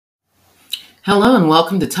Hello and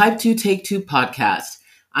welcome to Type 2 Take 2 podcast.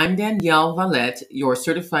 I'm Danielle Valette, your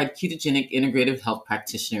certified ketogenic integrative health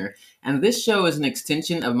practitioner, and this show is an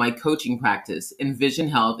extension of my coaching practice, Envision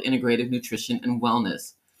Health, Integrative Nutrition, and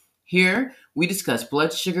Wellness. Here, we discuss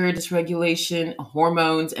blood sugar dysregulation,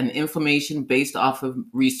 hormones, and inflammation based off of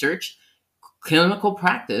research, clinical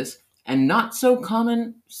practice, and not so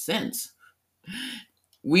common sense.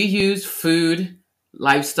 We use food,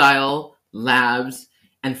 lifestyle, labs,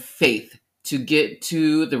 and faith to get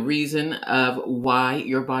to the reason of why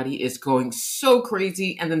your body is going so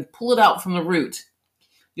crazy and then pull it out from the root.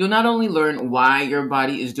 You'll not only learn why your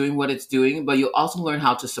body is doing what it's doing, but you'll also learn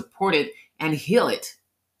how to support it and heal it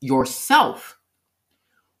yourself.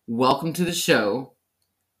 Welcome to the show.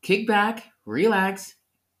 Kick back, relax,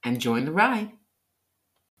 and join the ride.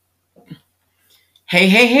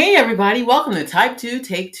 Hey, everybody. Welcome to Type 2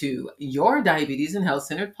 Take 2, your diabetes and health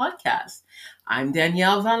centered podcast. I'm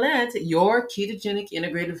Danielle Valette, your ketogenic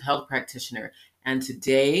integrative health practitioner. And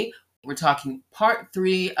today we're talking part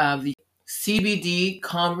 3 of the CBD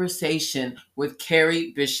conversation with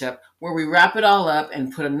Carrie Bishop, where we wrap it all up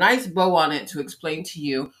and put a nice bow on it to explain to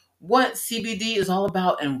you what CBD is all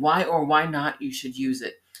about and why or why not you should use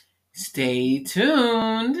it. Stay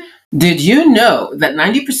tuned. Did you know that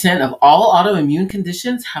 90% of all autoimmune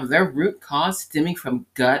conditions have their root cause stemming from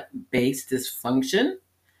gut-based dysfunction?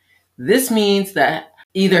 This means that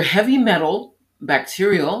either heavy metal,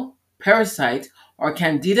 bacterial, parasite, or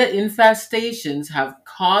candida infestations have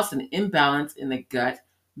caused an imbalance in the gut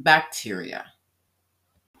bacteria.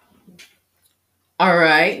 All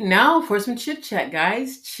right, now for some chit chat,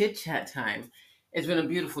 guys. Chit chat time. It's been a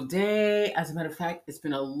beautiful day. As a matter of fact, it's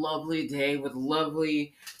been a lovely day with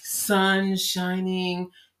lovely sun shining.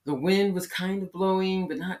 The wind was kind of blowing,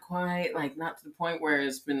 but not quite, not to the point where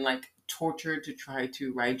it's been like torture to try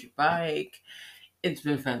to ride your bike. It's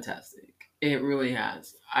been fantastic. It really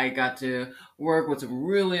has. I got to work with some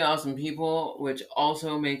really awesome people, which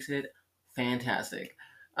also makes it fantastic.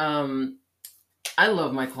 I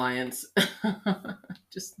love my clients.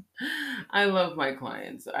 I love my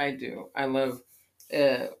clients. I do.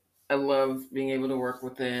 Uh, I love being able to work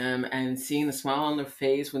with them and seeing the smile on their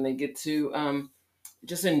face when they get to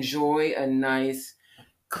just enjoy a nice,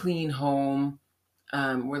 clean home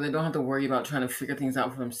where they don't have to worry about trying to figure things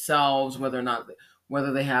out for themselves, whether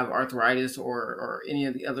they have arthritis or any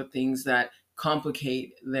of the other things that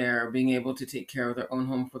complicate their being able to take care of their own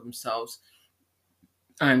home for themselves.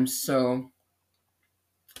 I'm so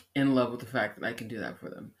in love with the fact that I can do that for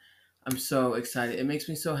them. I'm so excited. It makes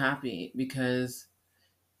me so happy because,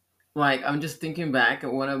 I'm just thinking back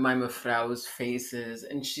at one of my Mefrau's faces,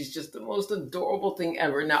 and she's just the most adorable thing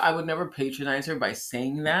ever. Now, I would never patronize her by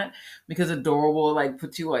saying that because adorable,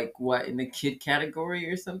 puts you, what, in the kid category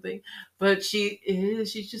or something. But she's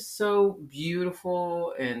just so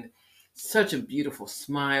beautiful and such a beautiful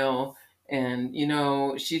smile. And,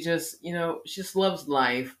 she just loves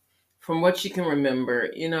life from what she can remember.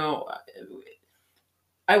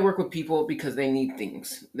 I work with people because they need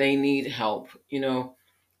things. They need help.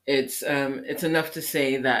 It's enough to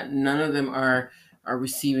say that none of them are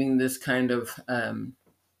receiving this kind of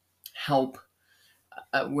help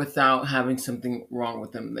without having something wrong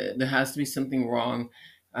with them. There has to be something wrong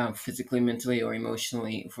physically, mentally, or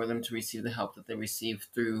emotionally for them to receive the help that they receive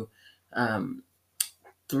um,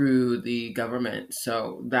 through the government.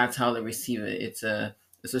 So that's how they receive it. It's a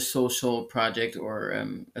social project or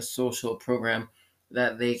a social program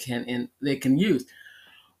that they can use.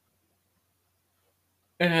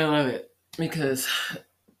 And I love it because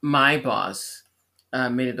my boss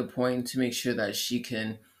made it a point to make sure that she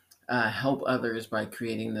can help others by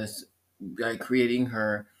creating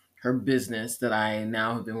her business that I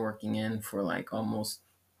now have been working in for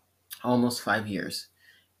almost 5 years,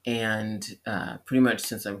 and pretty much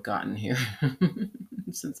since I've gotten here,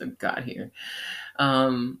 since I've got here.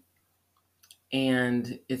 Um,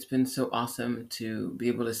 and it's been so awesome to be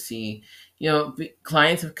able to see,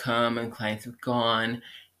 clients have come and clients have gone,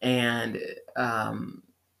 and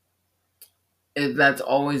that's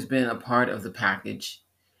always been a part of the package.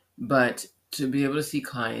 But to be able to see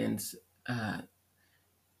clients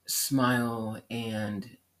smile, and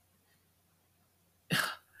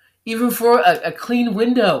even for a clean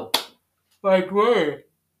window, word,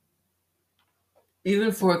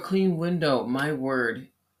 even for a clean window, my word,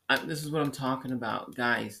 this is what I'm talking about,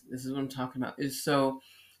 guys. This is what I'm talking about. It's so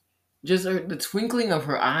just the twinkling of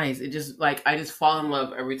her eyes. It just I just fall in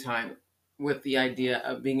love every time with the idea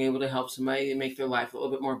of being able to help somebody and make their life a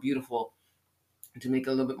little bit more beautiful, to make it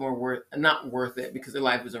a little bit more not worth it because their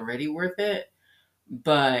life is already worth it,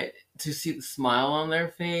 but to see the smile on their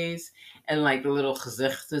face and like the little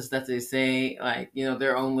gezichtes that they say, like,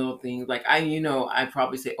 their own little things. Like I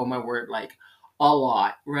probably say, oh my word, like a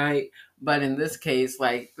lot, right? But in this case,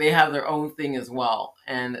 like they have their own thing as well.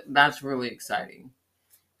 And that's really exciting.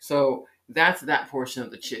 So that's that portion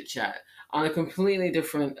of the chit chat. On a completely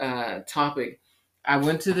different topic, I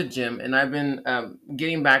went to the gym and I've been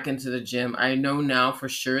getting back into the gym. I know now for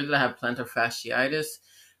sure that I have plantar fasciitis.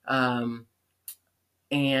 Um,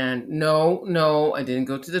 and no, no, I didn't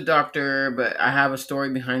go to the doctor, but I have a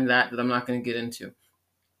story behind that I'm not going to get into.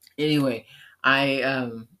 Anyway, I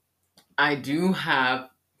I do have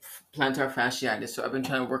plantar fasciitis, so I've been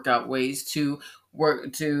trying to work out ways to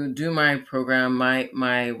do my program,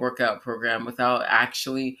 my workout program without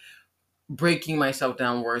actually breaking myself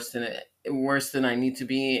down worse than I need to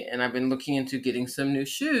be. And I've been looking into getting some new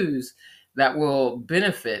shoes that will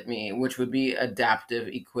benefit me, which would be adaptive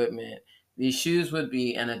equipment. These shoes would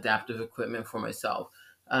be an adaptive equipment for myself.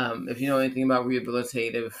 If you know anything about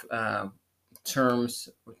rehabilitative terms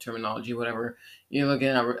or terminology, whatever, you're looking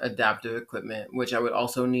at adaptive equipment, which I would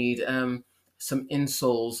also need some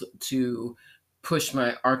insoles to push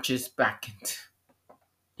my arches back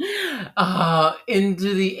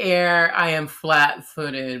into the air. I am flat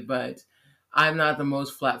footed, but I'm not the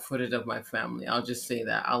most flat footed of my family. I'll just say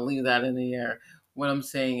that. I'll leave that in the air. What I'm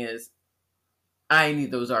saying is, I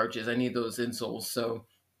need those arches, I need those insoles. So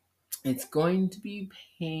it's going to be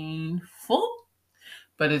painful,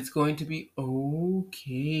 but it's going to be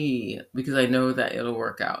okay because I know that it'll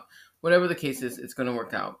work out. Whatever the case is, it's going to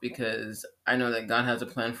work out because I know that God has a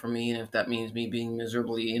plan for me. And if that means me being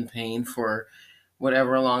miserably in pain for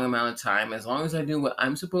whatever long amount of time, as long as I do what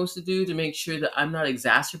I'm supposed to do to make sure that I'm not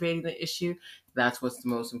exacerbating the issue, that's what's the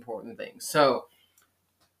most important thing. So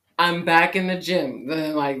I'm back in the gym.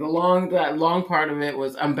 That long part of it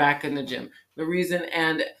was I'm back in the gym. The reason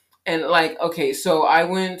and like, okay, so I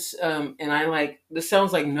went and I, like, this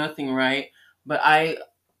sounds like nothing, right? But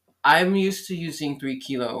I'm used to using 3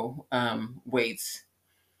 kilo weights.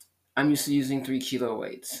 I'm used to using 3 kilo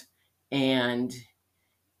weights. And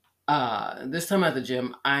this time at the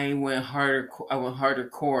gym, I went harder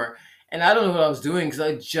core, and I don't know what I was doing because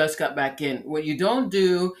I just got back in. What you don't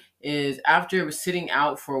do is, after sitting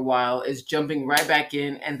out for a while, is jumping right back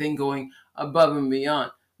in and then going above and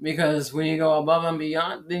beyond. Because when you go above and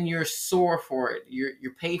beyond, then you're sore for it.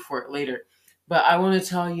 You're paid for it later. But I want to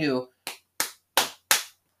tell you,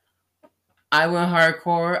 I went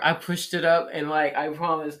hardcore. I pushed it up, and like I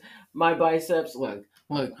promise, my biceps. Look,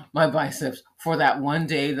 my biceps for that one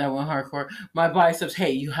day that I went hardcore. My biceps.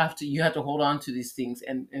 Hey, you have to hold on to these things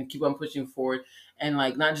and keep on pushing forward, and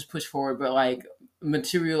like not just push forward, but like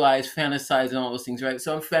materialize, fantasize, and all those things, right?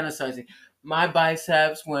 So I'm fantasizing. My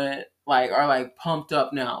biceps are like pumped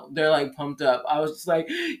up now. They're like pumped up. I was just like,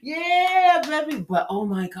 yeah, baby. But oh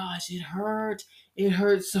my gosh, it hurt. It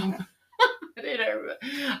hurt so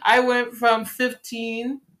I went from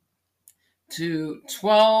 15 to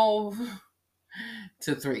 12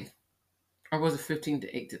 to 3. Or was it 15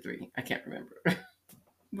 to 8 to 3? I can't remember.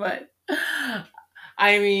 But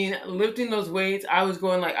I mean, lifting those weights, I was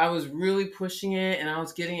going, like, I was really pushing it and I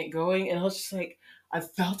was getting it going. And I was just like, I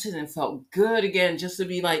felt it and felt good again, just to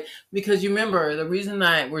be like, because you remember the reason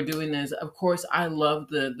that we're doing this, of course, I love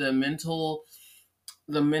the mental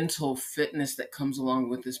fitness that comes along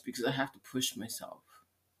with this because I have to push myself,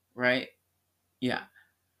 right? Yeah.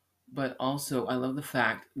 But also, I love the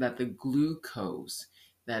fact that the glucose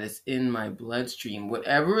that is in my bloodstream,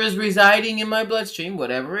 whatever is residing in my bloodstream,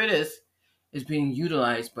 whatever it is being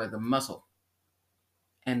utilized by the muscle.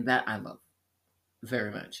 And that I love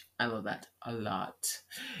very much. I love that a lot.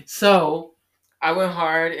 So I went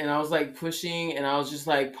hard and I was like pushing and I was just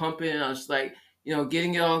like pumping and I was just like,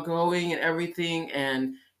 getting it all going and everything,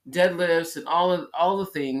 and deadlifts and all the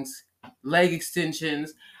things, leg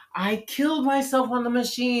extensions. I killed myself on the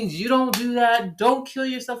machines. You don't do that. Don't kill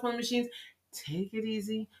yourself on the machines. Take it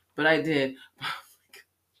easy. But I did.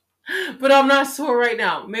 But I'm not sore right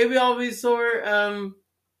now. Maybe I'll be sore.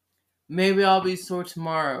 Maybe I'll be sore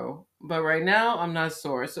tomorrow. But right now, I'm not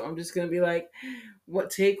sore. So I'm just gonna be like, what?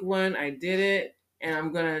 Take one. I did it, and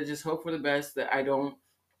I'm gonna just hope for the best that I don't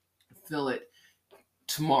feel it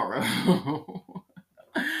tomorrow.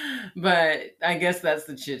 But I guess that's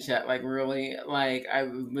the chit chat. Like, really, like,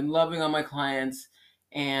 I've been loving on my clients,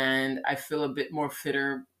 and I feel a bit more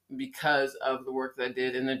fitter because of the work that I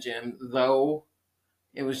did in the gym. Though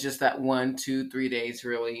it was just that 1, 2, 3 days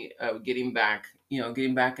really of getting back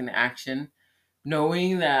into action,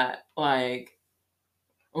 knowing that, like,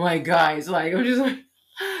 guys, like, I'm just like,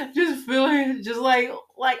 just feeling just like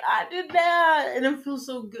I did that, and it feels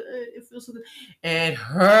so good. It feels so good. It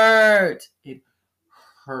hurt. It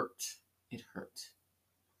hurt. It hurt,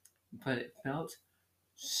 but it felt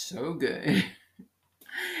so good.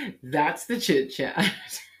 That's the chit chat.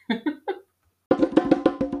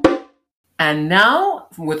 And now,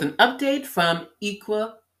 with an update from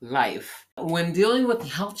Equa Life. When dealing with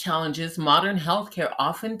health challenges, modern healthcare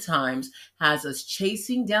oftentimes has us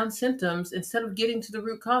chasing down symptoms instead of getting to the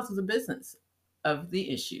root cause of the business of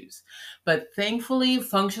the issues. But thankfully,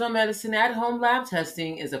 functional medicine at home lab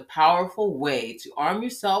testing is a powerful way to arm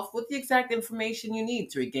yourself with the exact information you need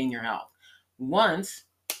to regain your health once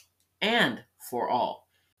and for all.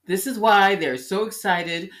 This is why they're so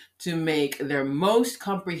excited to make their most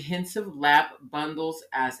comprehensive lab bundles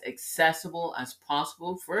as accessible as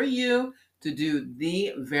possible for you to do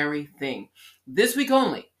the very thing. This week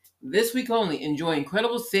only, enjoy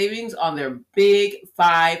incredible savings on their Big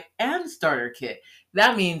 5 and Starter Kit.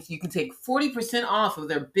 That means you can take 40% off of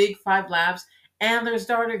their Big 5 labs and their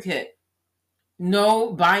Starter Kit.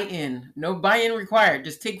 No buy-in required.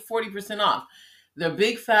 Just take 40% off. Their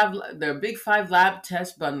Big Five Lab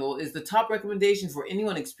Test Bundle is the top recommendation for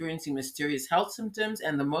anyone experiencing mysterious health symptoms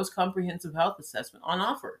and the most comprehensive health assessment on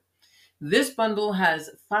offer. This bundle has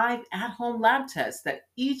 5 at-home lab tests that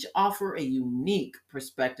each offer a unique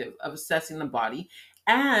perspective of assessing the body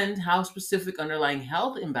and how specific underlying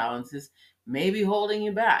health imbalances may be holding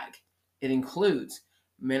you back. It includes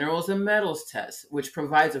minerals and metals test, which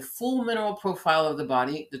provides a full mineral profile of the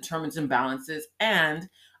body, determines imbalances, and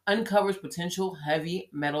uncovers potential heavy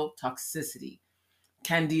metal toxicity.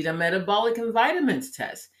 Candida metabolic and vitamins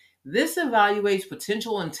test. This evaluates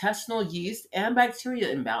potential intestinal yeast and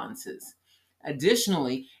bacteria imbalances.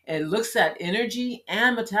 Additionally, it looks at energy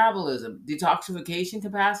and metabolism, detoxification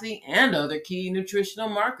capacity, and other key nutritional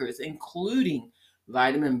markers, including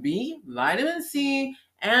vitamin B, vitamin C,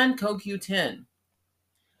 and CoQ10.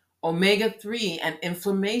 Omega-3 and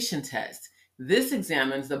inflammation test. This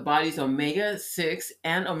examines the body's omega-6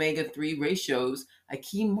 and omega-3 ratios, a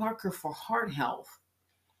key marker for heart health.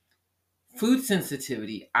 Food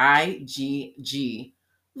sensitivity, IgG,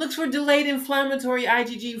 looks for delayed inflammatory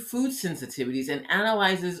IgG food sensitivities and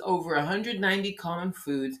analyzes over 190 common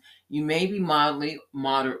foods you may be mildly,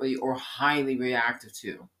 moderately, or highly reactive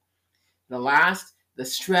to. The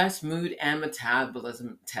stress, mood, and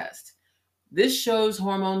metabolism test. This shows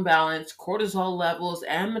hormone balance, cortisol levels,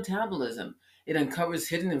 and metabolism. It uncovers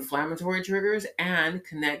hidden inflammatory triggers and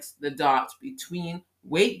connects the dots between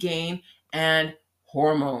weight gain and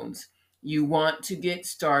hormones. You want to get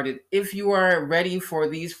started. If you are ready for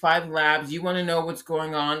these 5 labs, you want to know what's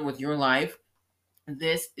going on with your life,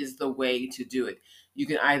 this is the way to do it. You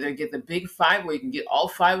can either get the Big 5 where you can get all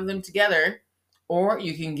 5 of them together, or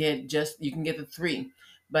you can get the 3.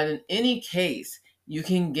 But in any case, you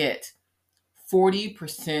can get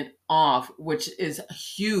 40% off, which is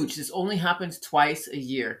huge. This only happens twice a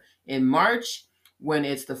year, in March when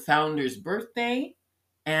it's the founder's birthday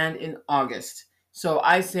and in August. So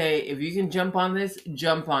I say, if you can jump on this,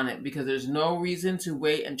 jump on it, because there's no reason to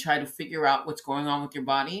wait and try to figure out what's going on with your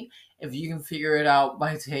body. If you can figure it out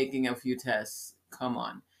by taking a few tests, come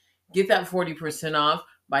on. Get that 40% off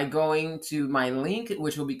by going to my link,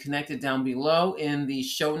 which will be connected down below in the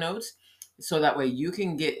show notes, so that way you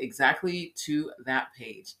can get exactly to that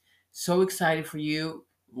page. So excited for you.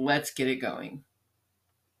 Let's get it going.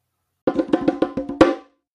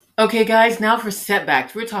 Okay, guys, now for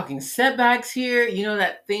setbacks. We're talking setbacks here. You know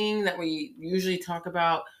that thing that we usually talk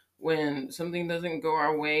about when something doesn't go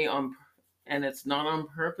our way and it's not on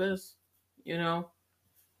purpose, you know?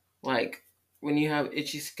 Like when you have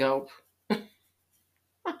itchy scalp and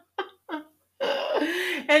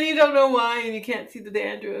you don't know why and you can't see the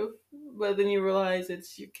dandruff, but then you realize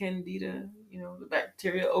it's your candida, the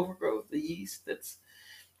bacteria overgrowth, the yeast that's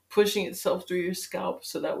pushing itself through your scalp,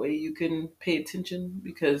 so that way you can pay attention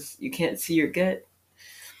because you can't see your gut.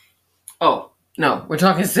 Oh, no, we're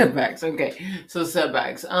talking setbacks. Okay. So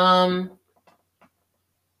setbacks.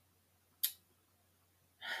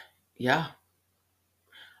 Yeah.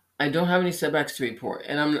 I don't have any setbacks to report.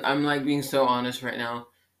 And I'm like being so honest right now.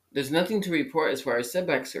 There's nothing to report as far as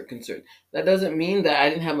setbacks are concerned. That doesn't mean that I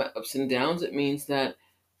didn't have my ups and downs. It means that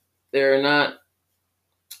they're not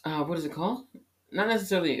what is it called? Not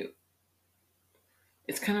necessarily.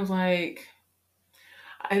 It's kind of like,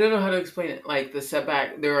 I don't know how to explain it. Like the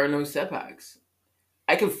setback, there are no setbacks.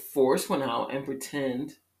 I could force one out and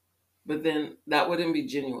pretend, but then that wouldn't be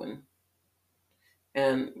genuine.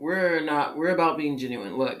 And we're about being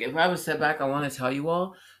genuine. Look, if I have a setback, I want to tell you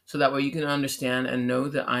all so that way you can understand and know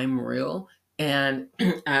that I'm real. And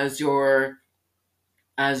as your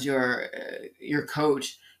as your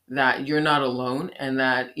coach, that you're not alone, and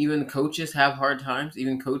that even coaches have hard times.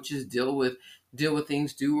 Even coaches deal with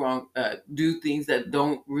things, do things that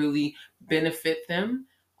don't really benefit them.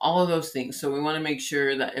 All of those things. So we want to make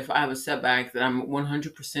sure that if I have a setback, that I'm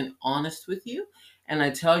 100% honest with you, and I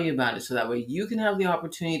tell you about it, so that way you can have the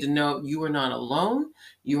opportunity to know you are not alone.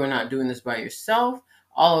 You are not doing this by yourself.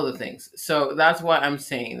 All of the things. So that's why I'm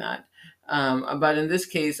saying that. But in this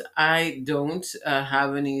case, I don't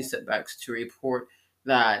have any setbacks to report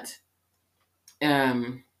that.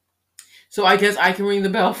 Um, so I guess I can ring the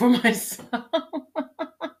bell for myself.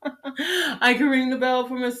 I can ring the bell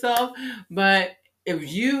for myself. But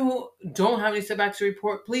if you don't have any setbacks to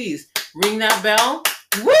report, please ring that bell.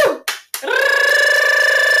 Woo!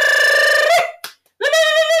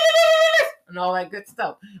 And all that good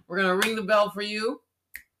stuff. We're going to ring the bell for you.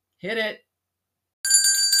 Hit it.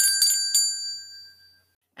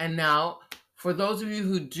 And now, for those of you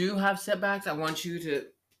who do have setbacks, I want you to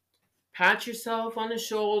pat yourself on the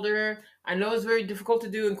shoulder. I know it's very difficult to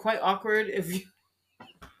do and quite awkward if you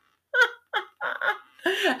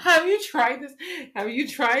have you tried this? Have you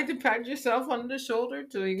tried to pat yourself on the shoulder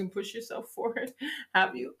so you can push yourself forward?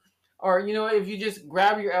 Have you? Or you know what, if you just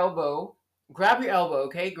grab your elbow,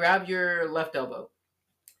 okay? Grab your left elbow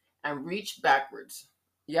and reach backwards.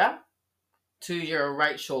 Yeah? To your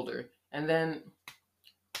right shoulder. And then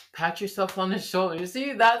pat yourself on the shoulder. You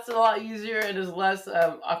see, that's a lot easier and is less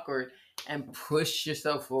awkward. And push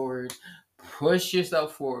yourself forward. Push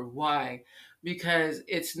yourself forward. Why? Because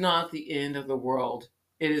it's not the end of the world.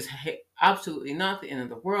 It is absolutely not the end of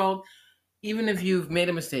the world. Even if you've made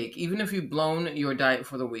a mistake, even if you've blown your diet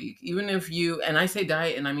for the week, even if you, and I say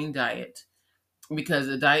diet and I mean diet, because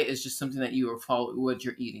a diet is just something that you are follow what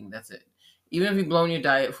you're eating. That's it. Even if you've blown your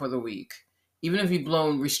diet for the week, even if you've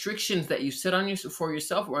blown restrictions that you set on you for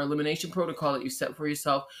yourself, or elimination protocol that you set for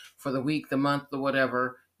yourself for the week, the month, the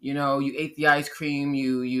whatever. You know, you ate the ice cream,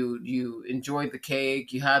 you enjoyed the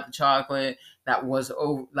cake, you had the chocolate that was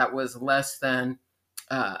less than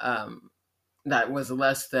uh, um,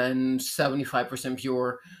 75%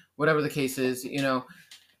 pure, whatever the case is. You know,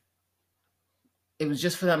 it was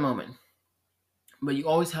just for that moment, but you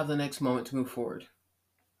always have the next moment to move forward.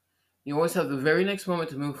 You always have the very next moment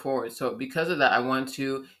to move forward. So because of that, I want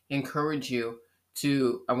to encourage you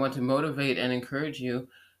I want to motivate and encourage you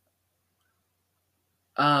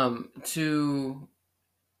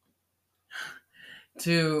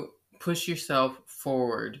to push yourself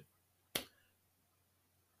forward.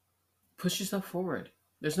 Push yourself forward.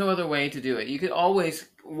 There's no other way to do it. You could always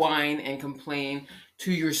whine and complain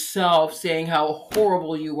to yourself, saying how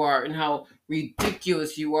horrible you are and how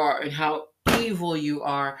ridiculous you are and how evil you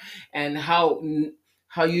are and how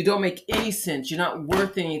you don't make any sense. You're not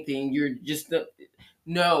worth anything. You're just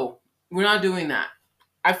no. We're not doing that.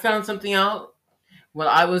 I found something out while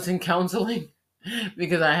I was in counseling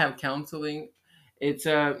because I have counseling. It's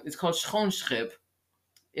called schoonschip.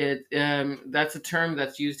 That's a term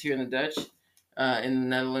that's used here in the Dutch, in the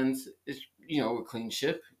Netherlands. It's a clean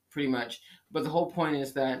ship, pretty much. But the whole point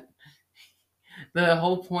is that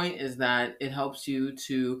it helps you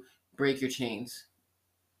to break your chains.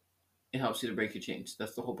 It helps you to break your chains.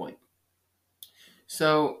 That's the whole point.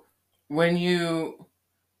 So when you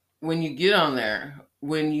get on there,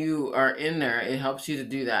 when you are in there, it helps you to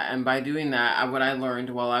do that. And by doing that, what I learned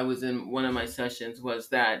while I was in one of my sessions was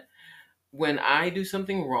that when I do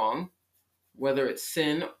something wrong, whether it's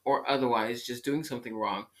sin or otherwise, just doing something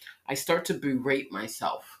wrong, I start to berate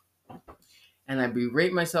myself. And I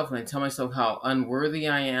berate myself and I tell myself how unworthy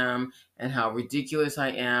I am and how ridiculous I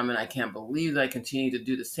am. And I can't believe that I continue to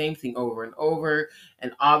do the same thing over and over.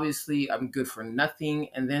 And obviously, I'm good for nothing.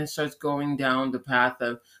 And then it starts going down the path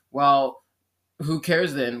of, well, who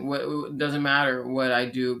cares then? What doesn't matter what I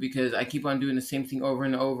do, because I keep on doing the same thing over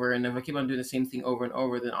and over. And if I keep on doing the same thing over and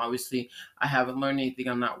over, then obviously I haven't learned anything.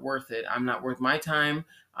 I'm not worth it. I'm not worth my time.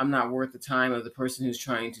 I'm not worth the time of the person who's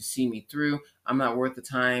trying to see me through. I'm not worth the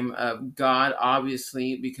time of God,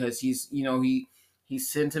 obviously, because he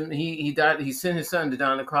sent him. He died. He sent his son to die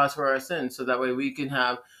on the cross for our sins, so that way we can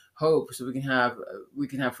have hope, so we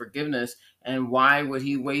can have forgiveness. And why would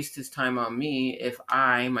he waste his time on me if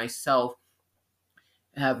I myself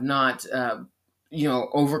have not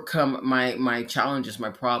overcome my challenges,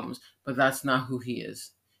 my problems? But that's not who he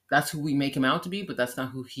is. That's who we make him out to be, but that's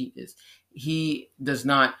not who he is. He does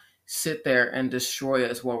not sit there and destroy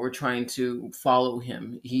us while we're trying to follow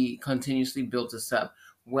him. He continuously builds us up,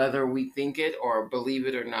 whether we think it or believe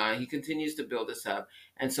it or not. He continues to build us up.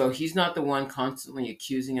 And so he's not the one constantly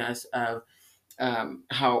accusing us of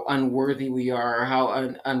how unworthy we are,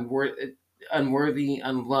 how unworthy,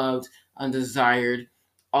 unloved, undesired.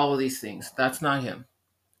 all of these things. That's not him.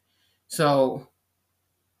 So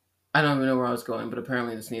I don't even know where I was going, but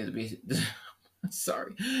apparently this needs to be.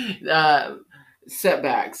 Sorry. Uh,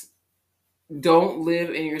 Setbacks. Don't live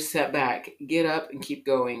in your setback. Get up and keep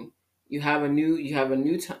going. You have a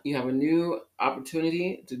new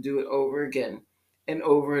opportunity to do it over again and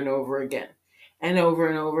over and over again and over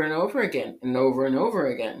and over and over again and over and over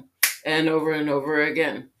again and over and over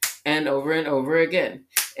again and over and over again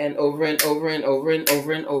and over and over and over and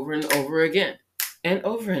over and over and over again and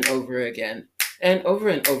over and over again and over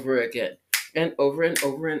and over again and over and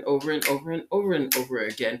over and over and over and over and over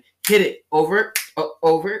again. Hit it over,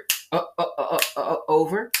 over,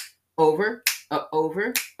 over, over,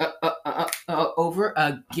 over, over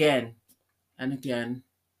again and again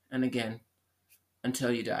and again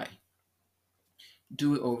until you die.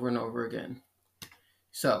 Do it over and over again.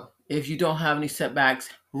 So, if you don't have any setbacks,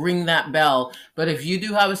 ring that bell. But if you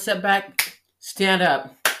do have a setback, stand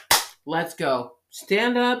up. Let's go.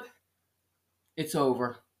 Stand up. It's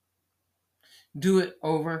over. Do it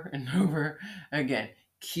over and over again.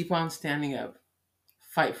 Keep on standing up.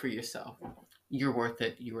 Fight for yourself. You're worth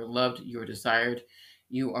it. You are loved. You are desired.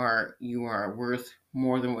 You are worth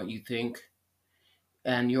more than what you think.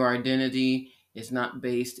 And your identity is not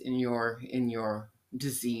based in your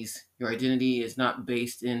disease. Your identity is not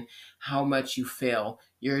based in how much you fail.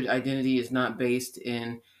 Your identity is not based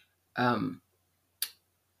um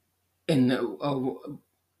in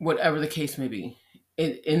whatever the case may be.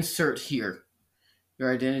 Insert here.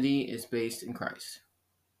 Your identity is based in Christ.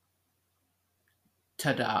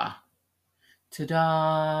 Ta-da.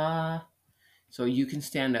 Ta-da. So you can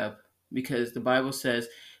stand up because the Bible says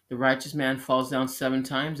the righteous man falls down 7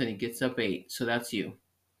 times and he gets up 8. So that's you.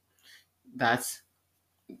 That's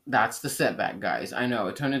the setback, guys. I know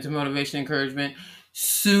it turned into motivation, encouragement.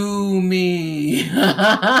 Sue me.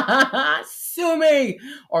 Sue me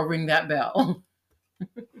or ring that bell.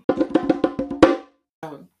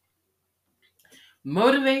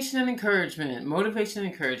 Motivation and encouragement. Motivation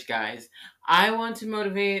and encourage, guys. I want to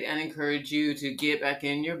motivate and encourage you to get back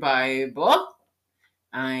in your Bible.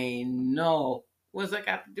 I know. What does that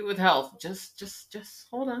got to do with health? Just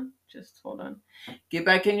hold on. Just hold on. Get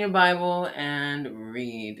back in your Bible and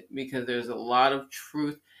read because there's a lot of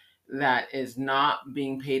truth that is not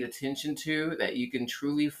being paid attention to that you can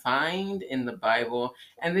truly find in the Bible.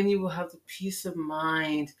 And then you will have the peace of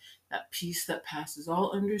mind, that peace that passes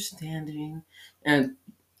all understanding. And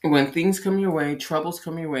when things come your way, troubles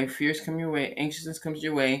come your way, fears come your way, anxiousness comes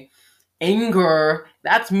your way, anger,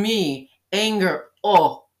 that's me. Anger,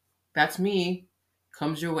 oh, that's me,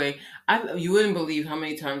 comes your way. You wouldn't believe how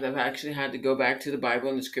many times I've actually had to go back to the Bible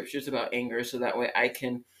and the scriptures about anger so that way I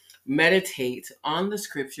can meditate on the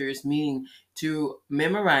scriptures, meaning to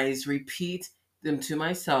memorize, repeat them to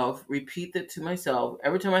myself, repeat it to myself.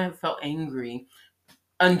 Every time I have felt angry,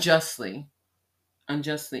 unjustly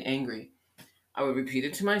angry, I would repeat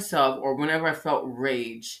it to myself, or whenever I felt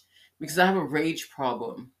rage, because I have a rage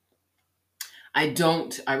problem. I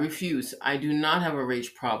refuse. I do not have a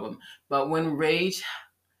rage problem. But when rage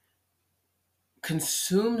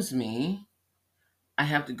consumes me, I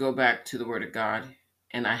have to go back to the Word of God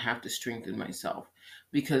and I have to strengthen myself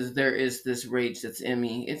because there is this rage that's in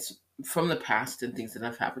me. It's from the past and things that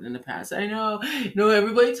have happened in the past. I know,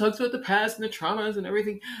 everybody talks about the past and the traumas and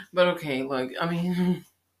everything. But okay, look, I mean,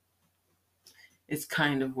 it's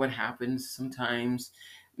kind of what happens sometimes.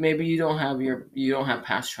 Maybe you don't have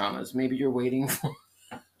past traumas. Maybe you're waiting for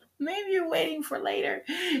later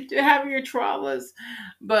to have your traumas.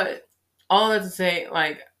 But all that to say,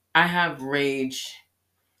 like, I have rage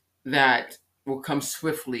that will come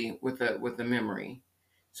swiftly with a memory.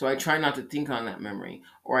 So I try not to think on that memory,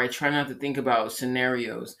 or I try not to think about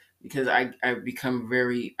scenarios because I become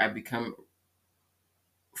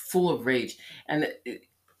full of rage. And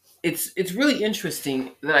it's really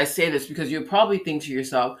interesting that I say this because you'll probably think to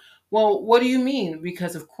yourself, well, what do you mean?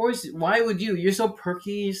 Because of course, why would you? You're so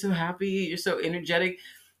perky, you're so happy, you're so energetic.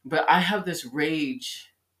 But I have this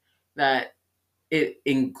rage that it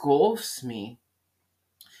engulfs me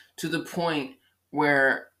to the point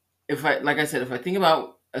where like I said, if I think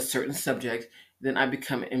about a certain subject, then I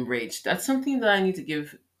become enraged. That's something that I need to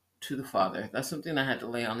give to the Father. That's something I had to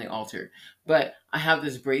lay on the altar. But I have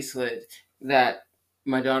this bracelet that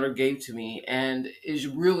my daughter gave to me, and is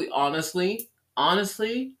really honestly,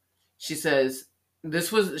 she says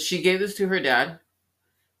she gave this to her dad.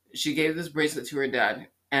 She gave this bracelet to her dad,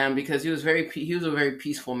 and because he was a very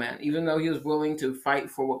peaceful man, even though he was willing to fight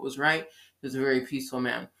for what was right, he was a very peaceful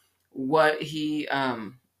man. What she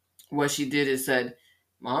did is said,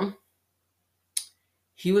 "Mom,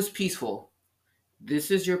 he was peaceful. This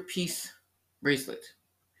is your peace bracelet.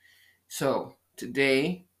 So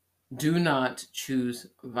today, do not choose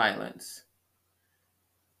violence.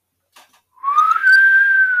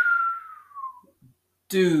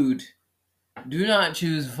 Dude, do not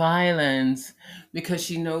choose violence, because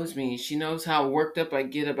she knows me. She knows how worked up I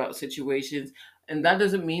get about situations. And that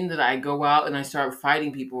doesn't mean that I go out and I start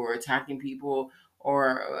fighting people or attacking people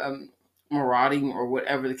or marauding or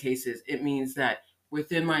whatever the case is. It means that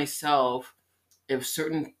within myself, if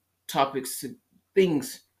certain topics,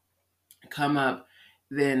 things come up,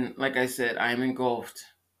 then, like I said, I'm engulfed.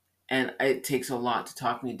 And it takes a lot to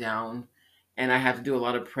talk me down. And I have to do a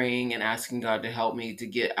lot of praying and asking God to help me to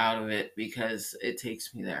get out of it, because it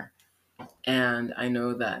takes me there. And I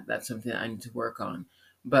know that that's something that I need to work on.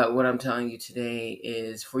 But what I'm telling you today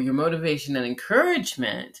is for your motivation and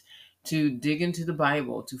encouragement to dig into the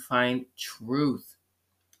Bible to find truth.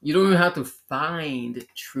 You don't even have to find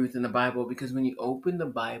truth in the Bible, because when you open the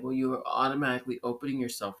Bible, you are automatically opening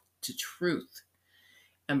yourself to truth.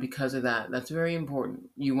 And because of that, that's very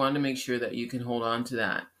important. You want to make sure that you can hold on to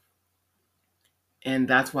that. And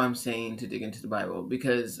that's why I'm saying to dig into the Bible,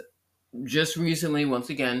 because just recently,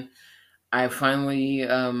 once again, I finally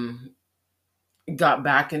got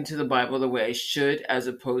back into the Bible the way I should, as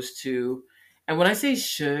opposed to, and when I say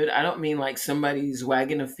should, I don't mean like somebody's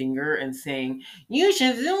wagging a finger and saying, you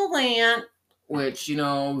should do that, which,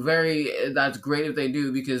 that's great if they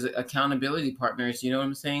do, because accountability partners, you know what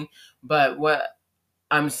I'm saying? But what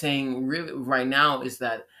I'm saying really right now is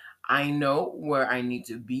that I know where I need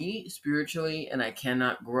to be spiritually, and I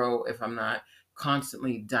cannot grow if I'm not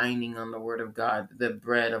constantly dining on the Word of God, the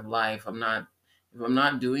bread of life. If I'm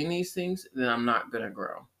not doing these things, then I'm not gonna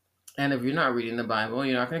grow. And if you're not reading the Bible,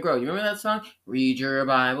 you're not gonna grow. You remember that song? Read your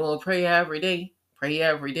Bible, pray every day, pray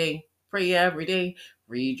every day, pray every day.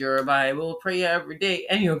 Read your Bible, pray every day,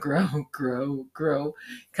 and you'll grow, grow, grow.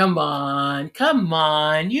 Come on, come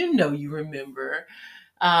on. You remember.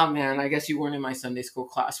 Oh man, I guess you weren't in my Sunday school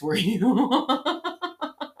class, were you?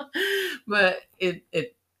 But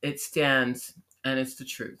it stands, and it's the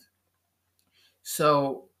truth.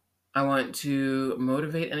 So I want to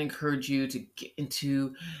motivate and encourage you to get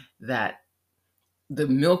into that, the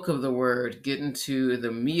milk of the word, get into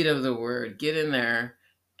the meat of the word, get in there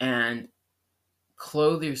and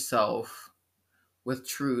clothe yourself with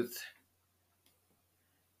truth.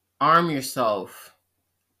 Arm yourself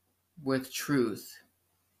with truth.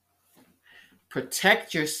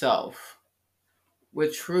 Protect yourself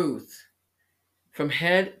with truth. From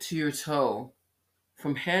head to your toe,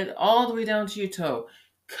 from head all the way down to your toe.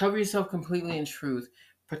 Cover yourself completely in truth.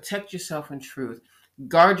 Protect yourself in truth.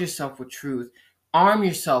 Guard yourself with truth. Arm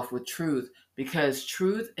yourself with truth, because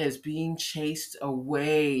truth is being chased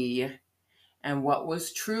away. And what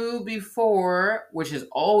was true before, which has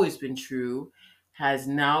always been true, has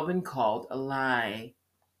now been called a lie.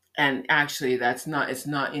 And actually, it's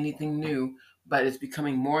not anything new, but it's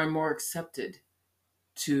becoming more and more accepted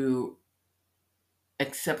to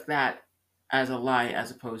accept that as a lie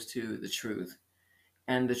as opposed to the truth.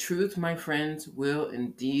 And the truth, my friends, will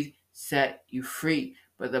indeed set you free.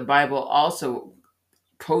 But the Bible also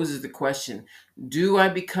poses the question, do I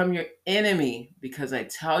become your enemy because I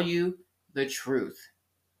tell you the truth?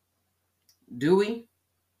 Do we?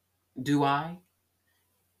 Do I?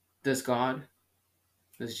 Does God?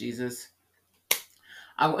 Does Jesus?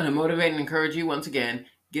 I want to motivate and encourage you once again.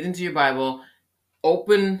 Get into your Bible,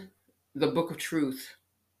 open the book of truth,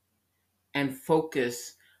 and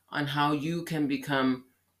focus on how you can become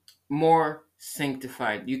more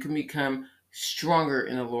sanctified. You can become stronger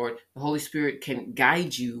in the Lord. The Holy Spirit can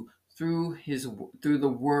guide you through the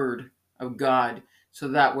word of God. So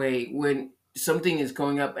that way, when something is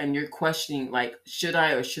going up and you're questioning, like, should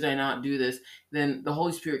I or should I not do this, then the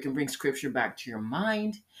Holy Spirit can bring scripture back to your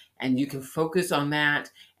mind, and you can focus on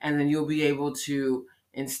that. And then you'll be able to,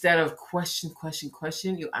 instead of question,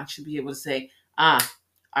 you'll actually be able to say, I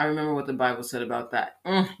remember what the Bible said about that.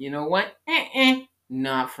 You know what?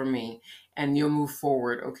 Not for me. And you'll move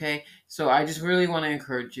forward, okay? So I just really want to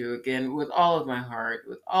encourage you again with all of my heart,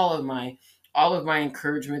 with all of my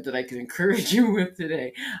encouragement that I can encourage you with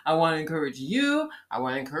today. I want to encourage you, I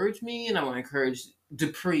want to encourage me, and I want to encourage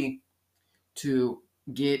Dupree to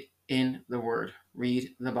get in the Word.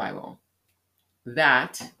 Read the Bible.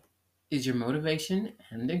 That is your motivation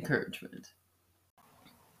and encouragement.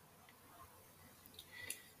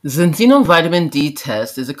 The Centeno vitamin D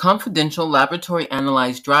test is a confidential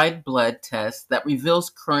laboratory-analyzed dried blood test that reveals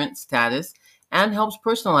current status and helps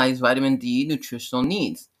personalize vitamin D nutritional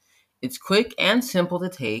needs. It's quick and simple to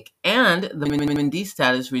take, and the vitamin D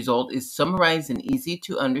status result is summarized in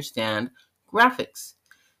easy-to-understand graphics.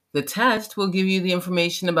 The test will give you the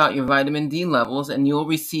information about your vitamin D levels, and you'll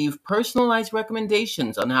receive personalized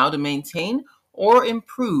recommendations on how to maintain or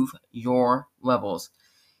improve your levels.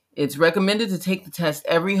 It's recommended to take the test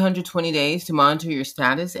every 120 days to monitor your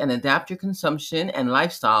status and adapt your consumption and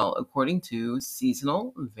lifestyle according to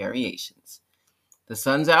seasonal variations. The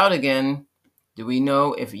sun's out again. Do we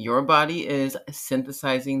know if your body is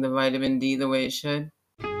synthesizing the vitamin D the way it should?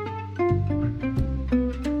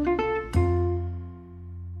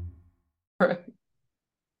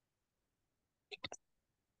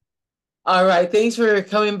 All right, thanks for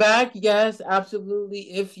coming back. Yes,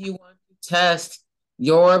 absolutely. If you want to test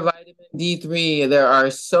your vitamin D3, there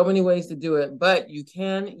are so many ways to do it, but you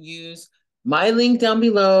can use my link down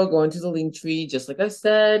below, go into the link tree, just like I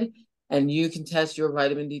said, and you can test your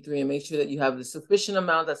vitamin D3 and make sure that you have the sufficient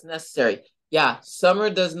amount that's necessary. Yeah, summer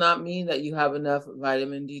does not mean that you have enough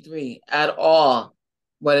vitamin D3 at all.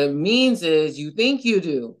 What it means is you think you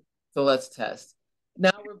do. So let's test.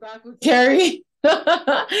 Now we're back with Carrie.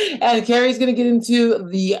 And Carrie's going to get into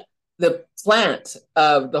the plant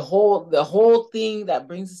of the whole thing that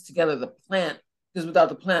brings us together, the plant, because without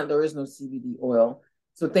the plant there is no CBD oil.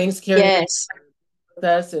 So thanks, Carrie, Yes. with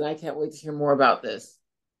us, and I can't wait to hear more about this.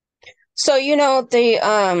 So,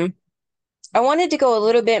 I wanted to go a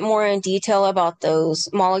little bit more in detail about those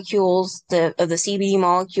molecules, the CBD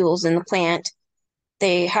molecules in the plant.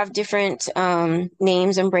 They have different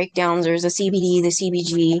names and breakdowns. There's a CBD, the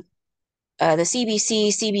CBG, the CBC,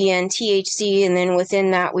 CBN, THC, and then within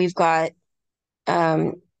that we've got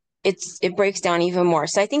it breaks down even more.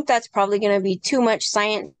 So I think that's probably going to be too much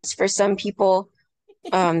science for some people.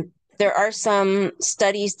 There are some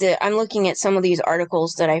studies that I'm looking at some of these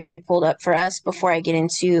articles that I pulled up for us before I get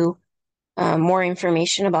into more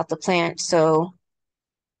information about the plant. So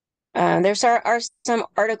are some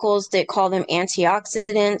articles that call them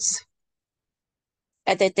antioxidants,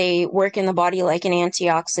 that they work in the body like an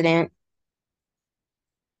antioxidant.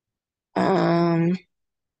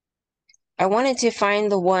 I wanted to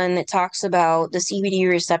find the one that talks about the CBD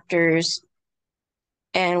receptors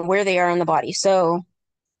and where they are in the body. So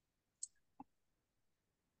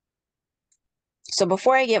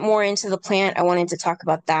before I get more into the plant, I wanted to talk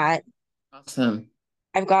about that. Awesome.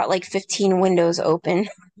 I've got like 15 windows open.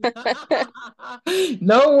 No It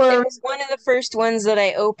worries. was one of the first ones that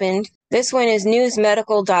I opened. This one is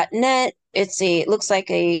newsmedical.net. It looks like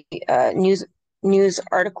a news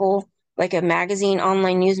article, like a magazine,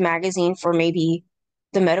 online news magazine for maybe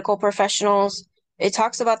the medical professionals. It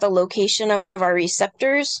talks about the location of our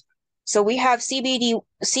receptors. So we have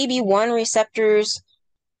CB1 receptors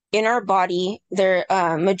in our body. Their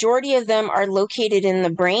majority of them are located in the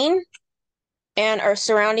brain and are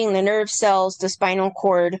surrounding the nerve cells, the spinal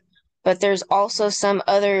cord, but there's also some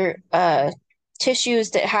other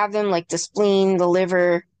tissues that have them, like the spleen, the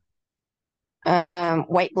liver,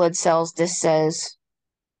 white blood cells, this says,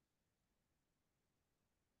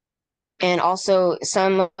 and also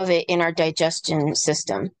some of it in our digestion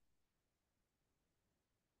system.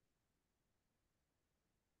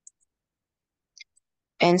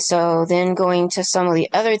 And so then going to some of the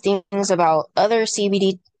other things about other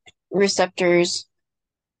CBD receptors.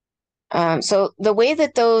 So the way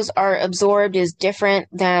that those are absorbed is different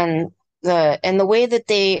than the way that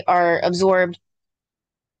they are absorbed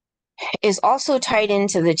is also tied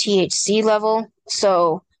into the THC level.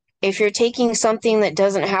 So if you're taking something that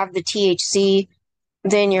doesn't have the THC,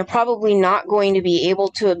 then you're probably not going to be able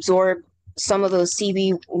to absorb some of those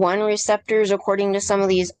CB1 receptors, according to some of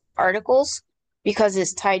these articles, because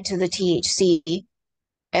it's tied to the THC.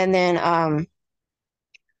 And then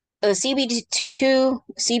the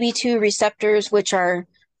CB2 receptors, which are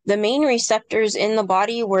the main receptors in the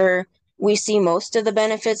body where we see most of the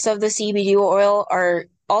benefits of the CBD oil, are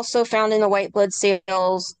also found in the white blood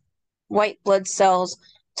cells,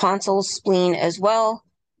 tonsils, spleen as well,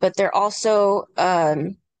 but they're also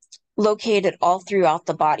located all throughout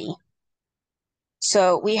the body.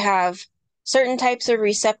 So we have certain types of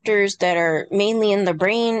receptors that are mainly in the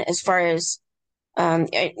brain, as far as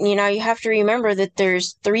you have to remember that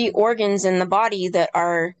there's 3 organs in the body that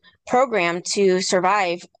are programmed to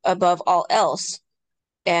survive above all else.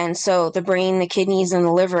 And so the brain, the kidneys, and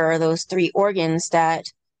the liver are those 3 organs that,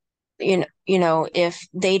 if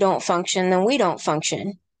they don't function, then we don't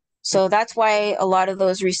function. So that's why a lot of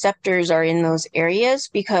those receptors are in those areas,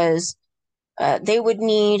 because they would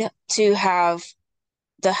need to have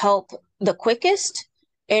the help the quickest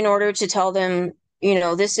in order to tell them,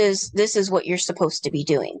 this is what you're supposed to be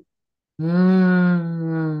doing.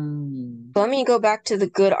 Mm. So let me go back to the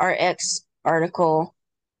GoodRx article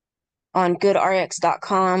on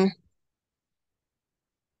goodrx.com.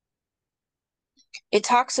 it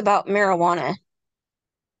talks about marijuana.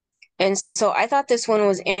 And so I thought this one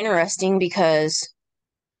was interesting because,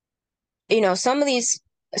 some of these,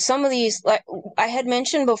 like I had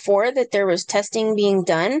mentioned before that there was testing being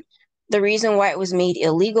done. The reason why it was made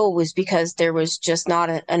illegal was because there was just not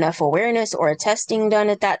enough awareness or a testing done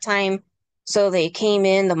at that time. So they came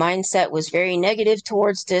in, the mindset was very negative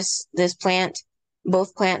towards this plant,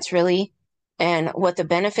 both plants really, and what the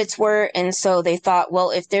benefits were. And so they thought,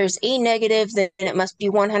 well, if there's a negative, then it must be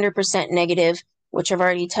 100% negative, which I've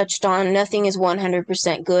already touched on. Nothing is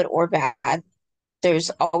 100% good or bad.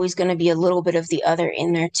 There's always going to be a little bit of the other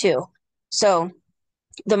in there too. So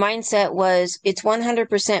the mindset was it's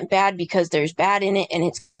 100% bad because there's bad in it and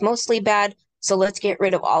it's mostly bad. So let's get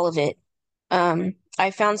rid of all of it.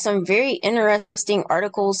 I found some very interesting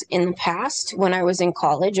articles in the past when I was in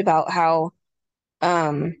college about how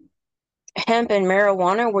um, hemp and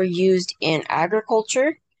marijuana were used in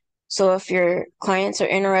agriculture. So if your clients are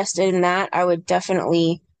interested in that, I would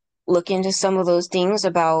definitely look into some of those things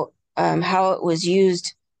about how it was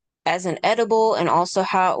used as an edible and also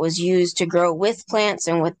how it was used to grow with plants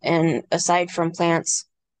and aside from plants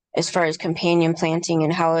as far as companion planting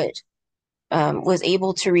and how it was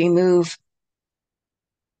able to remove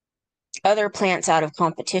other plants out of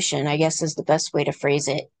competition, I guess is the best way to phrase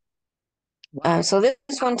it. So this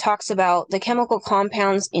one talks about the chemical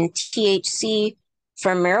compounds in THC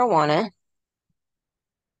from marijuana,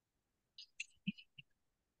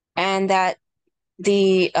 and that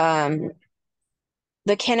the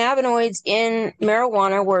cannabinoids in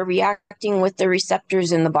marijuana were reacting with the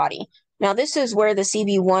receptors in the body. Now, this is where the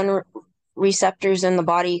CB1 receptors in the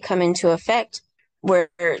body come into effect, where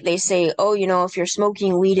they say, oh, if you're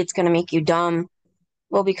smoking weed, it's going to make you dumb.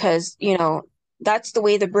 Well, because, that's the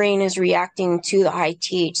way the brain is reacting to the high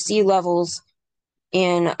THC levels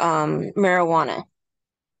in marijuana.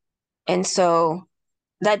 And so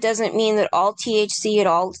that doesn't mean that all THC at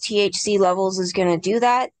all THC levels is going to do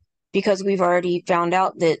that, because we've already found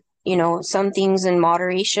out that, some things in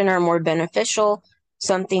moderation are more beneficial,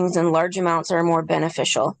 some things in large amounts are more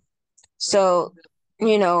beneficial. So,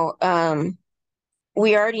 you know, um,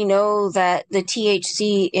 we already know that the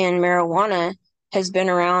THC in marijuana has been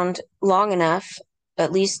around long enough,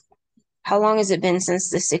 at least, how long has it been since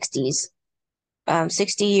the 60s?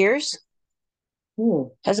 60 years?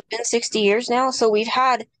 Ooh. Has it been 60 years now? So we've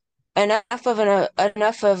had enough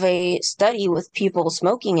of a study with people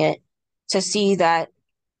smoking it to see that,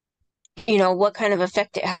 what kind of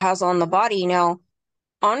effect it has on the body. Now,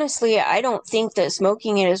 honestly, I don't think that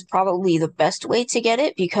smoking it is probably the best way to get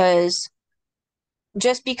it, because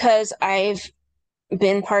just because I've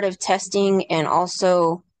been part of testing and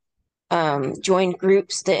also joined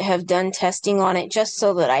groups that have done testing on it just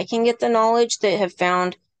so that I can get the knowledge, that have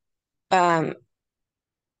found um,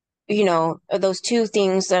 those two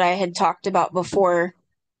things that I had talked about before,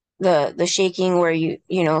 the shaking, where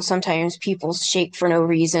sometimes people shake for no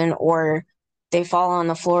reason, or they fall on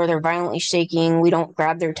the floor, they're violently shaking. We don't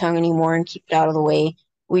grab their tongue anymore and keep it out of the way.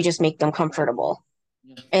 We just make them comfortable.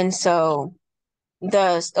 Yeah. And so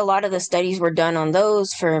a lot of the studies were done on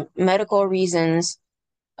those for medical reasons,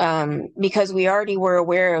 because we already were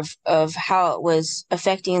aware of how it was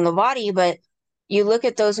affecting the body. But you look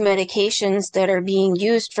at those medications that are being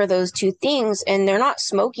used for those two things, and they're not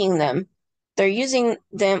smoking them. They're using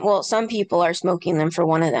them. Well, some people are smoking them for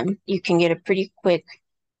one of them. You can get a pretty quick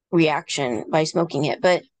reaction by smoking it,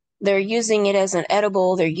 but they're using it as an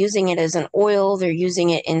edible. They're using it as an oil. They're using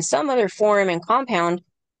it in some other form and compound,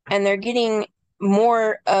 and they're getting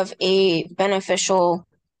more of a beneficial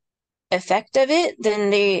effect of it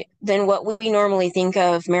than what we normally think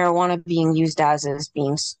of marijuana being used as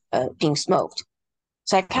being smoked.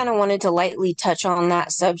 So I kind of wanted to lightly touch on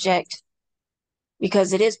that subject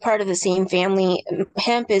because it is part of the same family.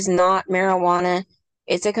 Hemp is not marijuana.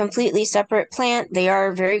 It's a completely separate plant. They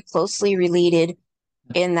are very closely related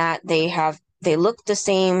in that they look the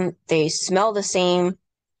same, they smell the same,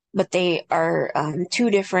 but they are two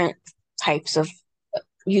different types of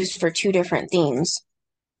used for two different things.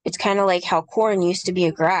 It's kind of like how corn used to be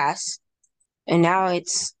a grass, and now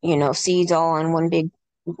it's seeds all on one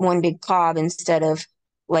big cob, instead of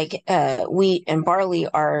like wheat and barley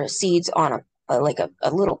are seeds on a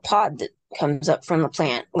little pod that comes up from the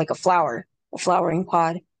plant, like a flowering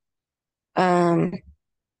pod. Um,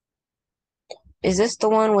 is this the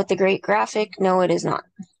one with the great graphic? No, it is not.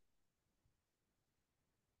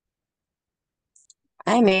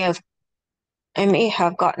 I may have I may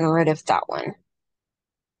have gotten rid of that one.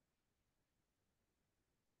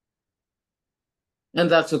 And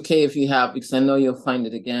that's okay if you have, because I know you'll find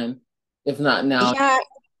it again. If not now. Yeah,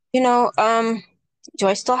 you know, um, Do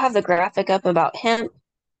I still have the graphic up about hemp?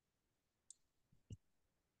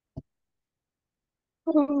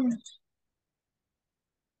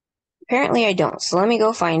 Apparently I don't, so let me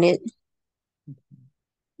go find it.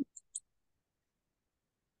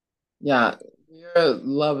 Yeah, you're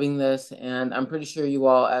loving this, and I'm pretty sure you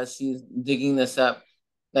all, as she's digging this up,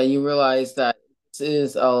 that you realize that this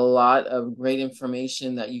is a lot of great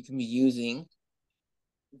information that you can be using.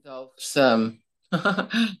 So,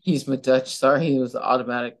 he's my Dutch. Sorry, it was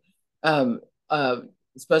automatic. Um, uh,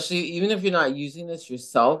 Especially even if you're not using this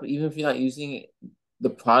yourself, even if you're not using the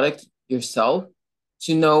product yourself,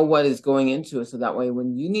 to know what is going into it, so that way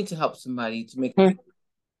when you need to help somebody to make, Hmm.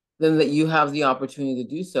 then that you have the opportunity to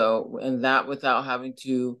do so, and that without having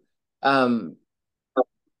to, um,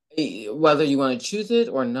 whether you want to choose it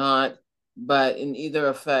or not, but in either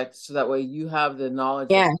effect, so that way you have the knowledge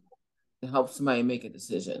Yeah. to help somebody make a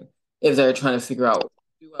decision if they're trying to figure out,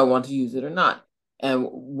 do I want to use it or not, and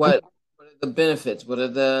what are the benefits, what are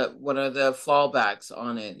the fallbacks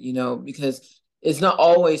on it, because it's not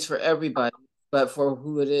always for everybody, but for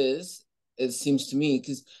who it is, it seems to me,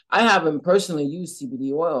 because I haven't personally used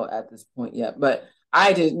CBD oil at this point yet, but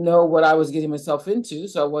I didn't know what I was getting myself into,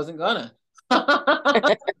 so I wasn't gonna.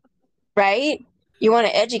 Right? You want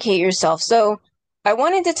to educate yourself. So I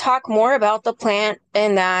wanted to talk more about the plant,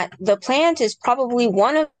 and that the plant is probably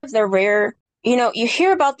one of the rare, you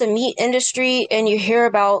hear about the meat industry and you hear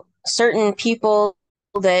about certain people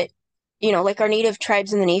that, like our native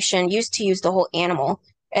tribes in the nation used to use the whole animal.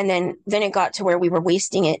 And then it got to where we were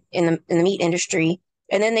wasting it in the meat industry.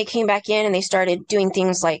 And then they came back in and they started doing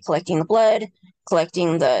things like collecting the blood,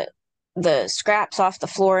 collecting the scraps off the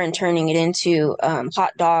floor and turning it into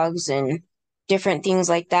hot dogs and different things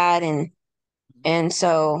like that. And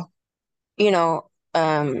so,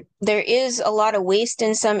 there is a lot of waste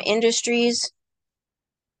in some industries.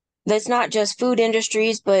 That's not just food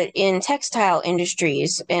industries, but in textile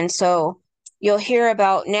industries. And so you'll hear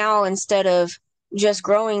about now, instead of just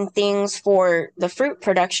growing things for the fruit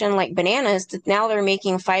production like bananas, that now they're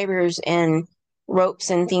making fibers and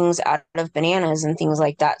ropes and things out of bananas and things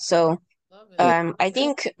like that. So Love it. I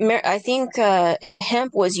think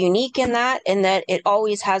hemp was unique in that it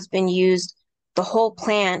always has been used, the whole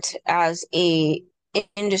plant as a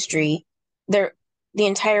industry. There, the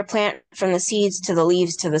entire plant from the seeds to the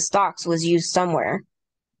leaves to the stalks was used somewhere,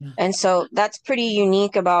 and so that's pretty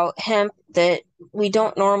unique about hemp that we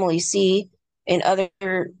don't normally see in other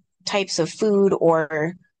types of food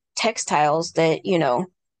or textiles. That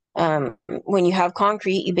when you have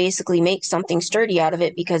concrete, you basically make something sturdy out of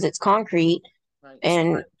it because it's concrete, Right.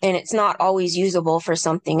 and it's not always usable for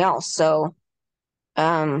something else. So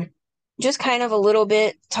um just kind of a little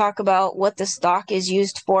bit talk about what the stock is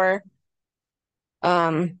used for.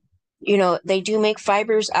 um they do make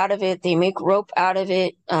fibers out of it, they make rope out of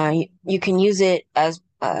it. You can use it as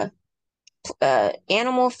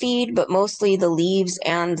animal feed, but mostly the leaves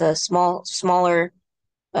and the smaller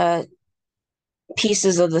uh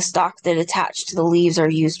pieces of the stalk that attach to the leaves are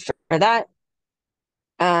used for that.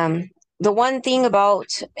 The one thing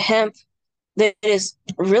about hemp that is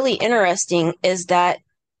really interesting is that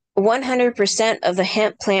 100% of the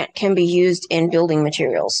hemp plant can be used in building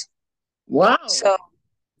materials. Wow. So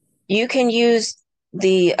you can use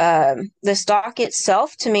the stalk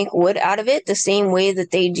itself to make wood out of it, the same way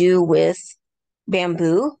that they do with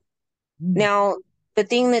bamboo. Mm. Now, the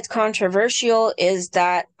thing that's controversial is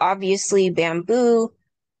that obviously bamboo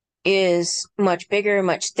is much bigger,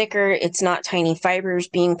 much thicker. It's not tiny fibers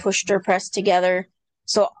being pushed or pressed together.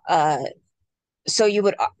 So, so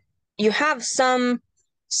you have some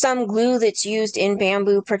glue that's used in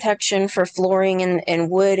bamboo protection for flooring and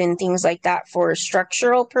wood and things like that for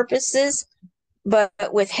structural purposes. But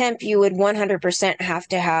with hemp, you would 100% have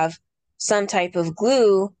to have some type of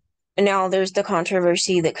glue. Now, there's the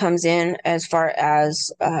controversy that comes in as far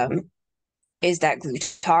as is that glue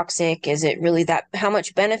toxic? Is it really that? How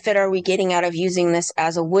much benefit are we getting out of using this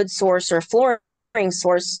as a wood source or flooring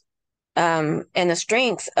source? And the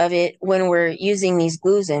strength of it when we're using these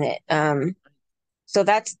glues in it. So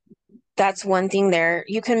that's one thing there.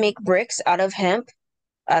 You can make bricks out of hemp,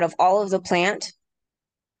 out of all of the plant.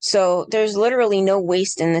 So there's literally no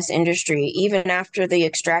waste in this industry. Even after the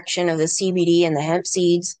extraction of the CBD and the hemp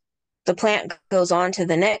seeds, the plant goes on to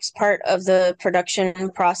the next part of the production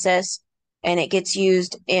process, and it gets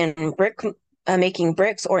used in making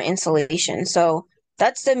bricks or insulation. So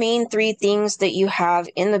that's the main three things that you have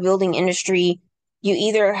in the building industry. You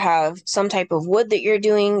either have some type of wood that you're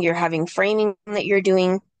doing, you're having framing that you're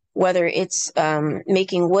doing, whether it's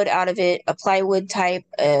making wood out of it, a plywood type,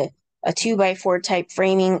 a 2x4 type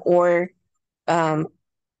framing, or um,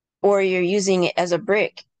 or you're using it as a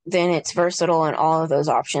brick, then it's versatile in all of those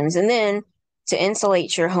options. And then to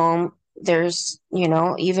insulate your home, there's,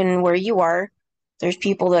 even where you are, there's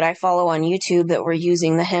people that I follow on YouTube that were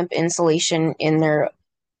using the hemp insulation in their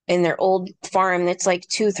old farm that's like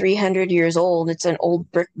 300 years old. It's an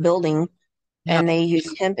old brick building, Yeah. and they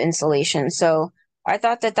use hemp insulation. So I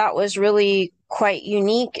thought that that was really quite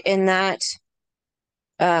unique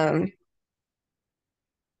um,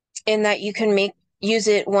 in that you can use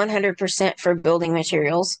it 100% for building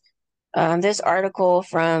materials. This article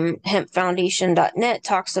from hempfoundation.net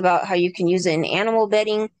talks about how you can use it in animal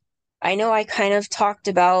bedding. I know I kind of talked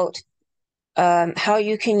about how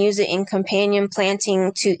you can use it in companion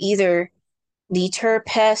planting to either deter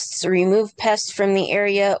pests, remove pests from the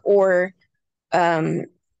area, or um,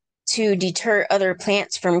 to deter other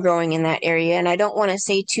plants from growing in that area. And I don't want to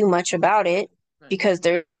say too much about it Right. because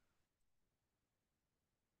there's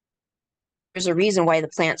a reason why the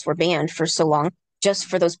plants were banned for so long, just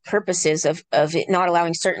for those purposes of it not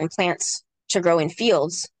allowing certain plants to grow in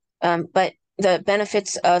fields. But the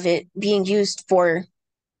benefits of it being used for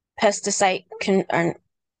pesticide,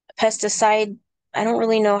 pesticide, I don't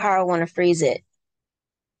really know how I want to phrase it.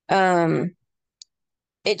 Um,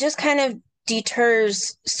 it just kind of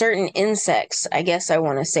deters certain insects, I guess I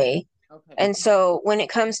want to say. Okay. And so when it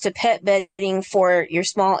comes to pet bedding for your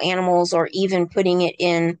small animals, or even putting it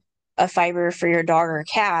in a fiber for your dog or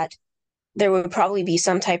cat, there would probably be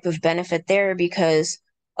some type of benefit there, because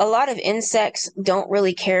a lot of insects don't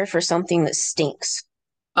really care for something that stinks.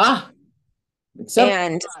 Ah, except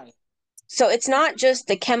And fly. so it's not just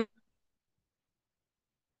the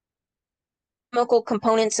chemical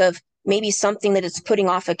components of maybe something that it's putting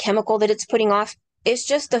off, a chemical that it's putting off. It's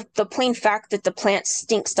just the plain fact that the plant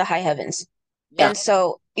stinks to high heavens. Yeah. And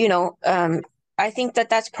so, I think that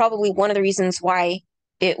that's probably one of the reasons why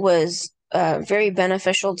it was very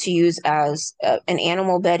beneficial to use as an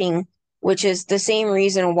animal bedding, which is the same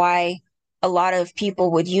reason why a lot of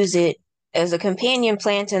people would use it as a companion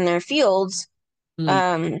plant in their fields, Hmm.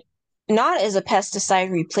 um, not as a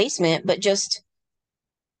pesticide replacement, but just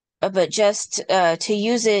to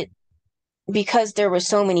use it because there were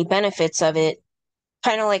so many benefits of it,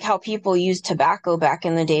 kind of like how people used tobacco back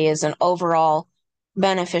in the day as an overall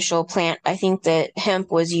beneficial plant. I think that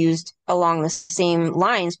hemp was used along the same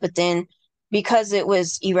lines, but then because it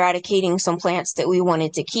was eradicating some plants that we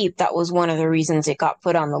wanted to keep, that was one of the reasons it got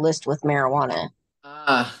put on the list with marijuana.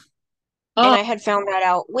 Ah. And Oh, I had found that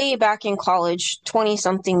out way back in college, 20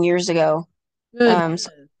 something years ago. good. So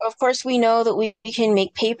of course, we know that we can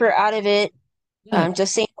make paper out of it, Yeah.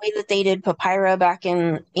 just same way that they did papyrus back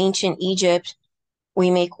in ancient Egypt. We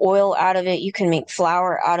make oil out of it. You can make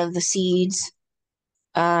flour out of the seeds.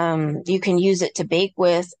 You can use it to bake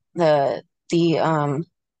with the.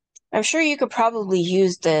 I'm sure you could probably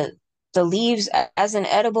use the leaves as an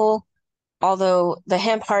edible, although the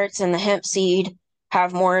hemp hearts and the hemp seed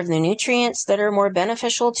have more of the nutrients that are more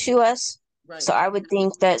beneficial to us. So Right. I would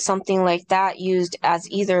think that something like that used as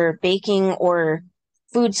either baking or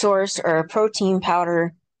food source or a protein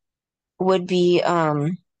powder would be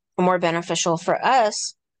more beneficial for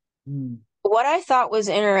us. Hmm. What I thought was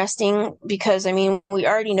interesting, because I mean, we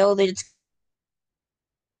already know that it's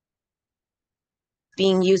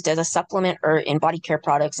being used as a supplement or in body care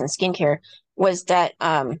products and skincare, was that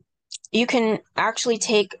you can actually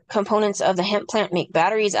take components of the hemp plant, make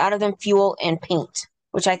batteries out of them, fuel, and paint,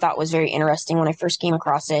 which I thought was very interesting when I first came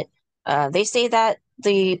across it. They say that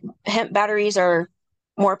the hemp batteries are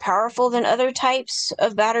more powerful than other types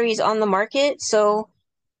of batteries on the market. So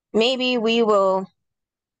maybe we will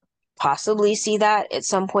possibly see that at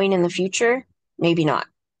some point in the future. Maybe not.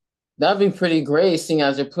 That'd be pretty great, seeing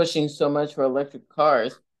as they're pushing so much for electric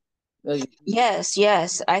cars. Like, Yes,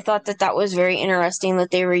 yes. I thought that that was very interesting that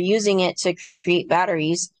they were using it to create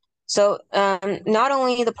batteries. So, not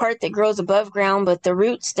only the part that grows above ground, but the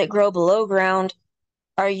roots that grow below ground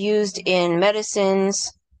are used in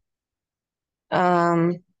medicines.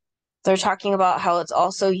 Um, they're talking about how it's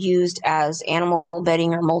also used as animal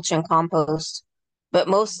bedding or mulch and compost, but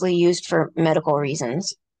mostly used for medical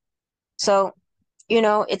reasons. So,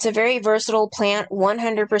 it's a very versatile plant.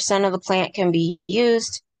 100% of the plant can be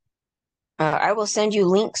used. I will send you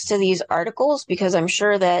links to these articles because I'm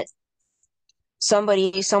sure that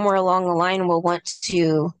somebody somewhere along the line will want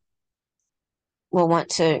to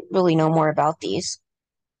really know more about these.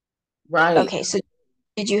 right. Okay, so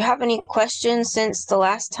did you have any questions since the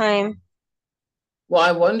last time? Well,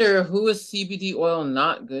 I wonder who is CBD oil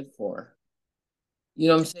not good for? You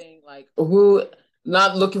know what I'm saying? Like who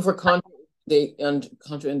not looking for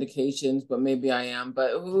contraindications, but maybe I am.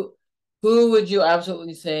 But who would you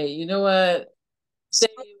absolutely say, you know what? Stay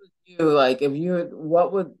So with you like if you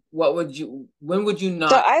what would you when would you So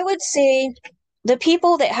not? I would say the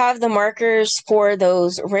people that have the markers for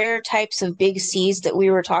those rare types of big C's that we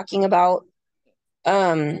were talking about,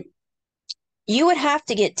 um, you would have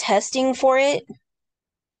to get testing for it.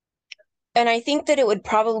 And I think that it would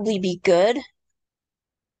probably be good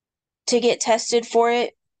to get tested for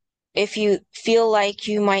it if you feel like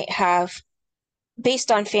you might have, based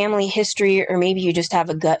on family history, or maybe you just have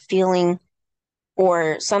a gut feeling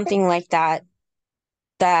or something like that,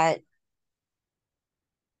 that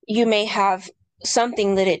you may have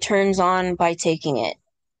something that it turns on by taking it.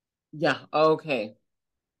 Yeah, okay.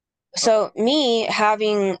 So me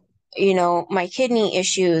having, my kidney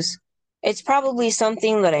issues, it's probably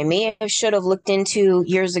something that I may have should have looked into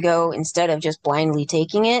years ago instead of just blindly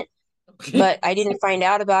taking it. Okay. But I didn't find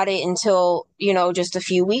out about it until, just a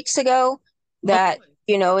few weeks ago that, Okay.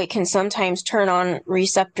 it can sometimes turn on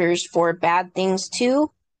receptors for bad things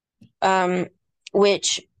too. um,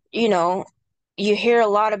 which, you know, you hear a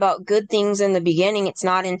lot about good things in the beginning. It's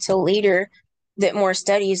not until later that more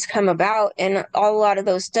studies come about. And a lot of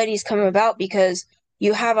those studies come about because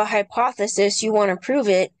you have a hypothesis, you want to prove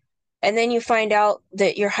it, and then you find out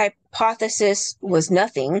that your hypothesis was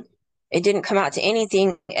nothing. It didn't come out to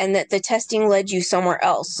anything, and that the testing led you somewhere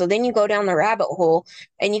else. So then you go down the rabbit hole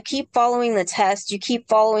and you keep following the test, you keep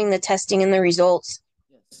following the testing and the results,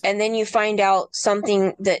 Yes. and then you find out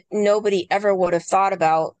something that nobody ever would have thought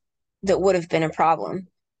about that would have been a problem.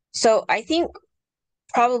 So I think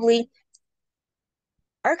probably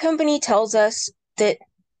our company tells us that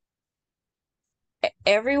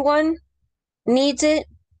everyone needs it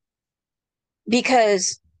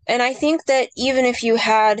because, and I think that even if you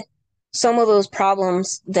had some of those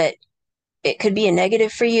problems that it could be a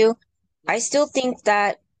negative for you, I Yes. still think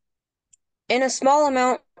that in a small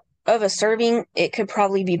amount of a serving, it could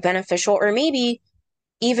probably be beneficial, or maybe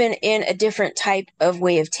even in a different type of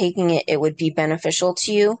way of taking it, it would be beneficial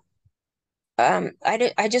to you.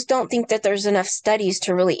 I just don't think that there's enough studies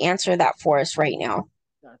to really answer that for us right now.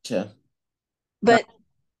 Gotcha. Got But,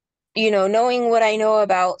 knowing what I know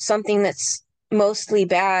about something that's mostly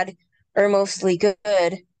bad or mostly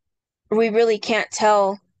good, we really can't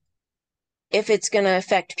tell if it's going to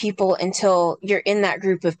affect people until you're in that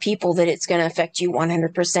group of people that it's going to affect you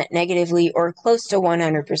 100% negatively or close to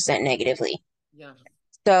 100% negatively. yeah.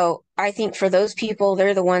 So I think for those people,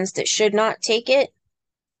 they're the ones that should not take it.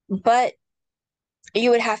 But you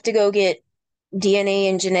would have to go get DNA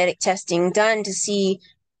and genetic testing done to see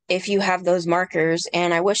if you have those markers.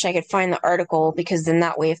 And I wish I could find the article, because then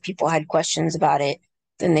that way, if people had questions about it,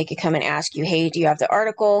 then they could come and ask you, hey, do you have the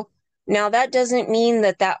article? Now, that doesn't mean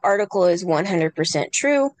that that article is 100%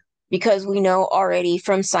 true, because we know already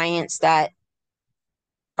from science that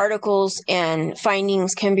articles and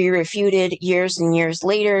findings can be refuted years and years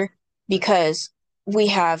later because we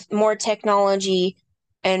have more technology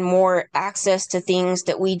and more access to things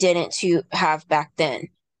that we didn't to have back then.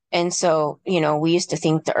 And so, we used to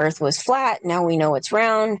think the earth was flat. Now we know it's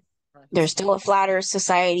round. There's Right. still a flat earth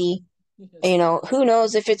society. Yes. Who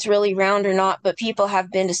knows if it's really round or not, but people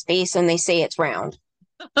have been to space and they say it's round.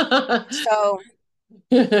 So,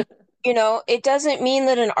 it doesn't mean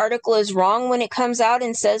that an article is wrong when it comes out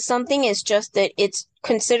and says something. It's just that it's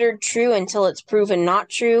considered true until it's proven not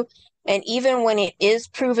true. And even when it is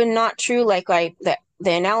proven not true, like the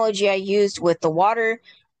analogy I used with the water,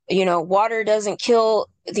 water doesn't kill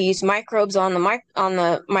these microbes on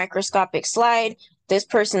the microscopic slide. This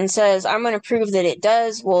person says, I'm going to prove that it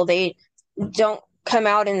does. Well, they don't come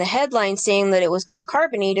out in the headline saying that it was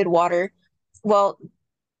carbonated water. Well,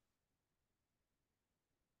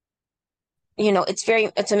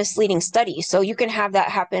 it's a misleading study. So you can have that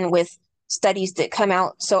happen with studies that come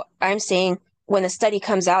out. So I'm saying when a study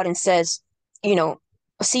comes out and says, you know,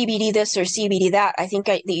 CBD this or CBD that, I think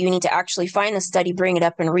that you need to actually find the study, bring it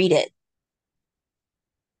up and read it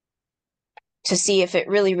to see if it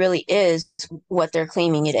really, really is what they're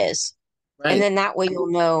claiming it is. And Right. then that way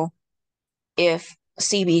you'll know if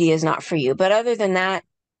CBD is not for you. But other than that,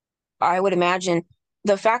 I would imagine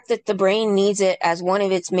the fact that the brain needs it as one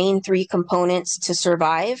of its main three components to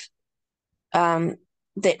survive, um,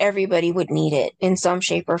 that everybody would need it in some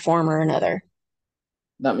shape or form or another.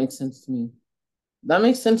 That makes sense to me. That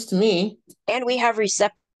makes sense to me. And we have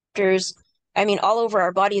receptors. I mean, all over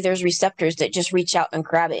our body, there's receptors that just reach out and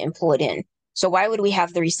grab it and pull it in. So why would we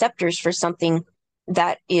have the receptors for something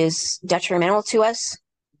that is detrimental to us?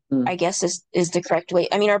 Mm. I guess is the correct way.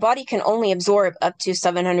 I mean, our body can only absorb up to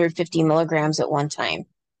 750 milligrams at one time.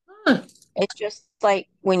 Huh. It's just like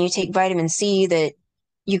when you take vitamin C, that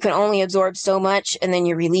you can only absorb so much and then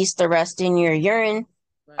you release the rest in your urine.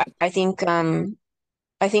 Right. I think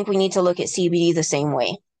I think we need to look at CBD the same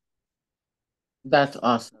way. That's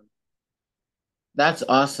awesome. That's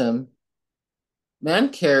awesome. Man,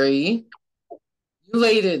 Carrie, you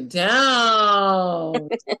laid it down.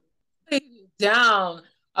 Laid it down.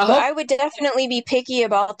 I But hope, I would definitely be picky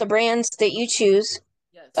about the brands that you choose.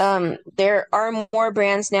 yes. There are more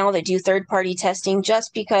brands now that do third-party testing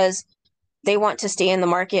just because they want to stay in the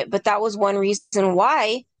market. But that was one reason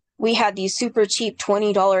why we had these super cheap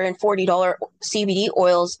 $20 and $40 CBD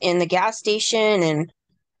oils in the gas station and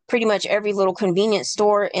pretty much every little convenience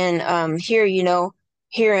store. And here,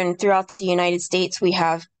 here and throughout the United States, we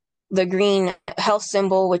have the green health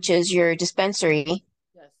symbol, which is your dispensary.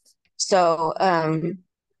 Yes. So,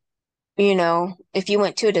 if you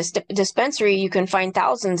went to a dispensary, you can find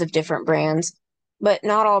thousands of different brands, but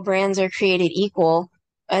not all brands are created equal.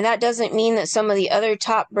 And that doesn't mean that some of the other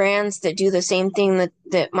top brands that do the same thing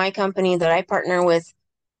that my company that I partner with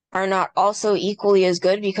are not also equally as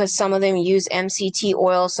good, because some of them use MCT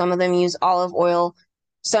oil, some of them use olive oil,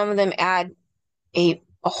 some of them add a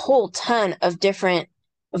whole ton of different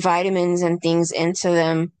vitamins and things into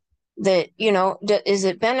them that, is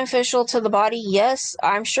it beneficial to the body? Yes,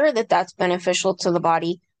 I'm sure that that's beneficial to the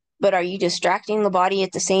body, but are you distracting the body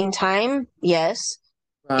at the same time? Yes.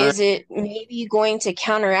 Right. Is it maybe going to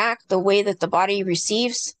counteract the way that the body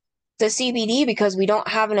receives the CBD, because we don't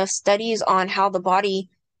have enough studies on how the body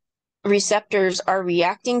receptors are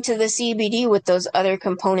reacting to the CBD with those other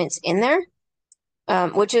components in there,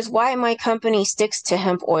 which is why my company sticks to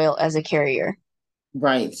hemp oil as a carrier.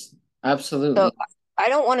 Right. So Absolutely. I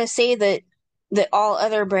don't want to say that all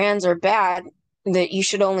other brands are bad, that you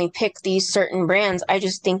should only pick these certain brands. I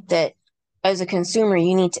just think that as a consumer,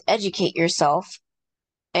 you need to educate yourself.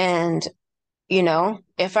 And,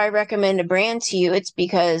 if I recommend a brand to you, it's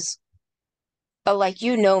because, like,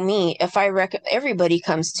 me, if everybody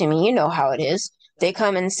comes to me, you know how it is. They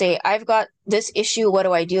come and say, I've got this issue. What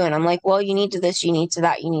do I do? And I'm like, well, you need to this, you need to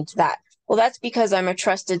that, you need to that. Well, that's because I'm a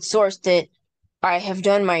trusted source, that I have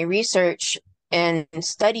done my research and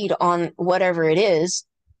studied on whatever it is,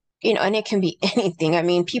 and it can be anything. I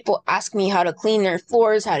mean, people ask me how to clean their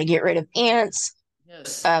floors, how to get rid of ants,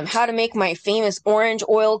 Yes. how to make my famous orange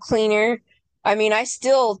oil cleaner. I mean, I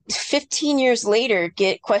still, 15 years later,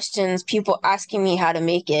 get questions, people asking me how to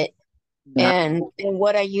make it, Not and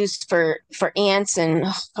what I use for ants, and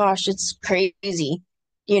oh, gosh, it's crazy.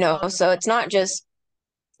 So it's not just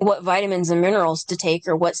what vitamins and minerals to take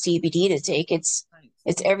or what CBD to take. right.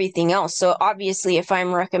 It's everything else. So obviously, if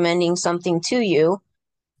I'm recommending something to you,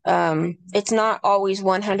 it's not always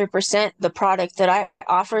 100% the product that I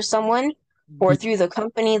offer someone, or Mhm. through the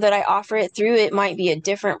company that I offer it through. It might be a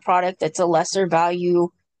different product that's a lesser value,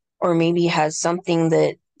 or maybe has something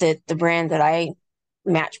that the brand that I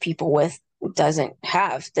match people with doesn't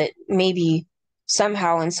have, that maybe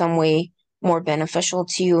somehow in some way more beneficial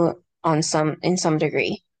to you in some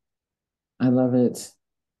degree. I love it.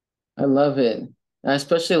 I love it. And I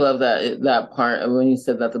especially love that part of when you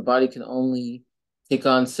said that the body can only take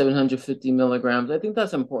on 750 milligrams. I think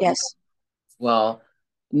that's important Yes. as well.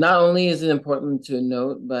 Not only is it important to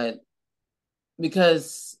note, but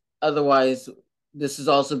because otherwise this is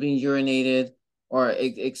also being urinated or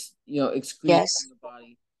excreted Yes. from the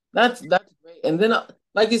body. That's great. And then,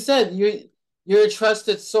 like you said, you're a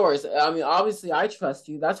trusted source. I mean, obviously, I trust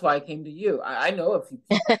you. That's why I came to you. I know a few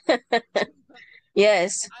people.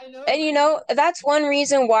 Yes. I know. And that's one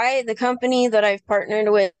reason why the company that I've partnered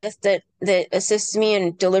with, that assists me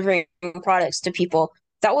in delivering products to people,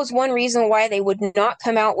 that was one reason why they would not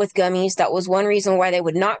come out with gummies. That was one reason why they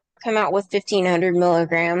would not come out with 1,500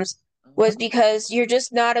 milligrams, Uh-huh. was because you're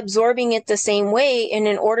just not absorbing it the same way. And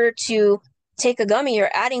in order to take a gummy,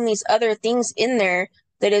 you're adding these other things in there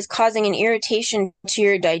that is causing an irritation to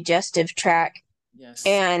your digestive tract, Yes,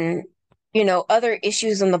 and, other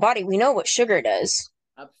issues in the body. We know what sugar does.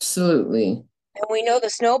 absolutely. And we know the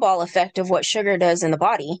snowball effect of what sugar does in the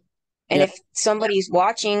body. And Yeah, if somebody's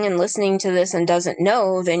watching and listening to this and doesn't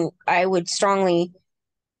know, then I would strongly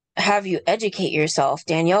have you educate yourself.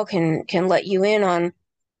 Danielle can let you in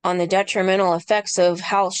on the detrimental effects of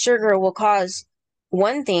how sugar will cause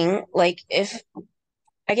one thing. Like, if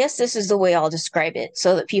I guess this is the way I'll describe it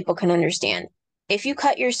so that people can understand. If you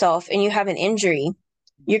cut yourself and you have an injury,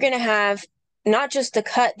 you're going to have not just the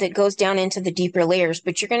cut that goes down into the deeper layers,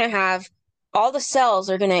 but you're going to have all the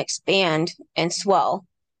cells are going to expand and swell.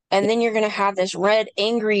 And then you're going to have this red,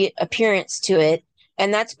 angry appearance to it.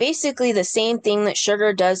 And that's basically the same thing that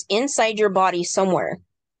sugar does inside your body somewhere.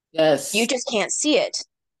 You yes, just can't see it.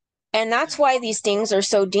 And that's why these things are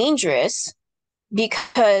so dangerous,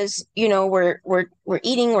 because we're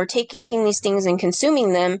eating, we're taking these things and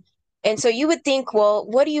consuming them, And so you would think, well,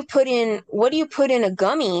 what do you put in a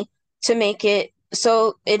gummy to make it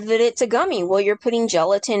so that it's a gummy? Well, you're putting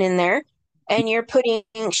gelatin in there and you're putting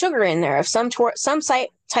sugar in there of some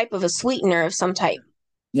type of a sweetener of some type.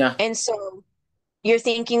 Yeah. And so you're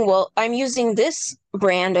thinking, well, I'm using this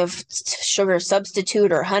brand of sugar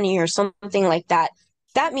substitute or honey or something like that.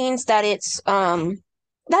 That means that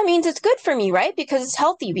means it's good for me, right? Because it's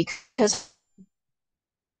healthy, because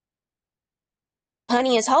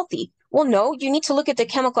honey is healthy. Well, no, you need to look at the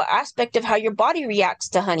chemical aspect of how your body reacts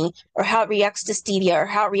to honey, or how it reacts to stevia, or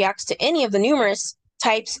how it reacts to any of the numerous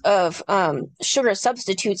types of sugar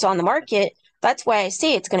substitutes on the market. That's why I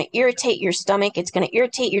say it's going to irritate your stomach. It's going to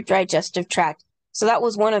irritate your digestive tract. So that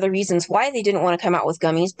was one of the reasons why they didn't want to come out with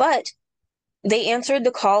gummies. But they answered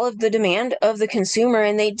the call of the demand of the consumer,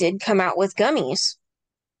 and they did come out with gummies.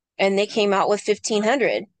 And they came out with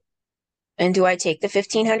 1,500. And do I take the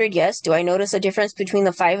 1,500? Yes. Do I notice a difference between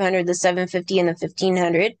the 500, the 750, and the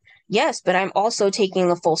 1,500? Yes, but I'm also taking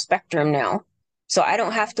the full spectrum now. So I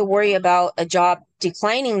don't have to worry about a job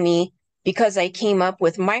declining me because I came up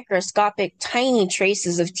with microscopic tiny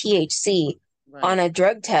traces of THC on Right. a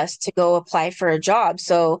drug test to go apply for a job.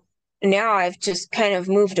 So now I've just kind of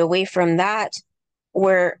moved away from that,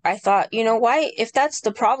 where I thought, why, if that's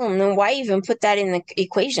the problem, then why even put that in the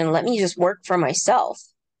equation? Let me just work for myself.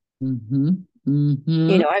 Mm-hmm.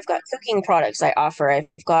 Mm-hmm. I've got cooking products I offer. I've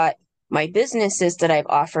got my businesses that I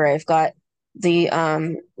offer. I've got the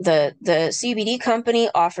CBD company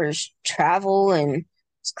offers travel and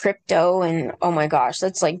crypto, and oh my gosh,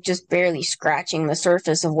 that's like just barely scratching the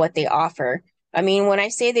surface of what they offer. I mean, when I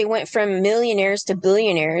say they went from millionaires to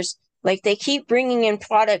billionaires, like they keep bringing in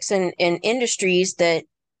products and industries that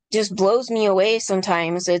just blows me away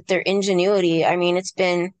sometimes at their ingenuity. I mean, it's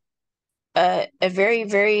been a very,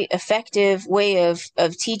 very effective way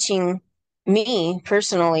of teaching me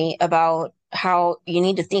personally about how you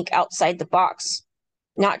need to think outside the box,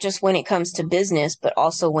 not just when it comes to business, but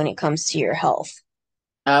also when it comes to your health.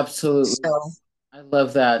 Absolutely. So I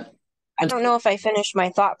love that. I And don't so, know if I finished my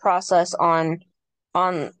thought process on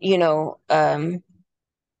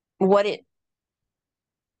what it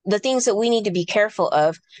the things that we need to be careful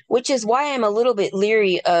of, which is why I'm a little bit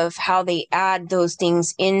leery of how they add those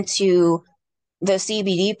things into the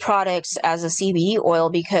CBD products as a CBD oil,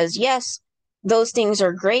 because yes, those things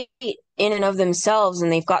are great in and of themselves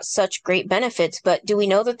and they've got such great benefits, but do we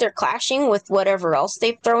know that they're clashing with whatever else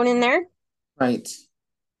they've thrown in there? right.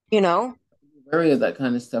 You know, Wary of that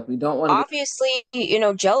kind of stuff. We don't want to be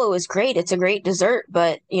obviously, Jello is great. It's a great dessert,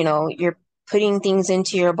 but you're putting things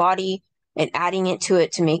into your body and adding it to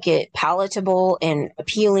it to make it palatable and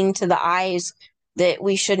appealing to the eyes that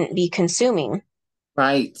we shouldn't be consuming.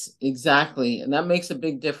 right. Exactly. And that makes a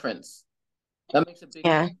big difference. That makes a big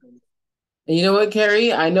Yeah. difference. And you know what,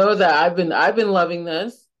 Carrie? I know that I've been loving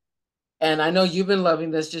this. And I know you've been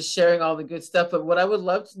loving this, just sharing all the good stuff. But what I would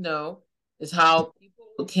love to know is how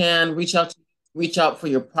people can reach out for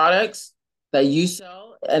your products that you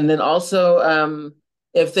sell, and then also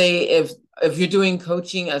if they if you're doing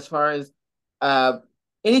coaching as far as uh,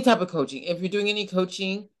 any type of coaching, if you're doing any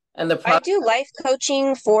coaching and the I product. do life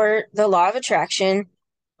coaching for the law of attraction,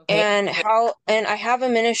 Okay, and I have a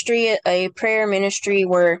ministry, a prayer ministry,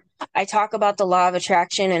 where I talk about the law of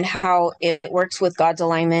attraction and how it works with God's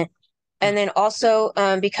alignment. And then also,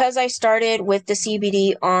 because I started with the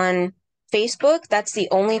CBD on Facebook, that's the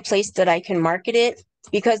only place that I can market it,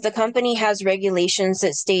 because the company has regulations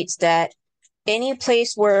that states that any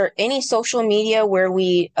social media where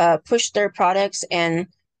we push their products and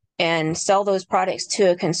sell those products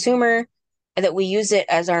to a consumer, that we use it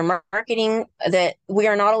as our marketing, that we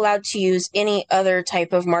are not allowed to use any other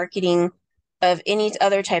type of marketing of any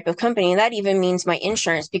other type of company. And that even means my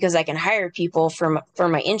insurance, because I can hire people for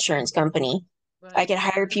my insurance company. I right, could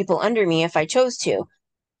hire people under me if I chose to.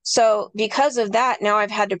 So because of that, now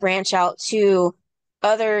I've had to branch out to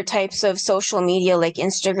other types of social media like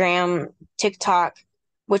Instagram, TikTok,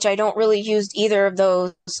 which I don't really use either of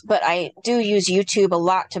those, but I do use YouTube a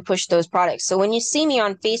lot to push those products. So when you see me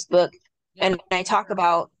on Facebook yeah, and I talk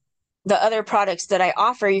about the other products that I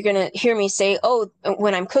offer, you're going to hear me say, oh,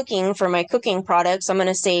 when I'm cooking for my cooking products, I'm going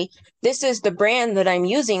to say, this is the brand that I'm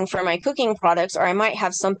using for my cooking products. Or I might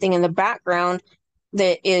have something in the background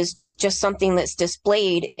that is just something that's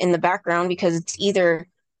displayed in the background because it's either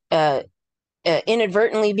uh,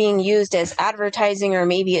 inadvertently being used as advertising, or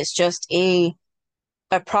maybe it's just a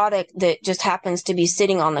product that just happens to be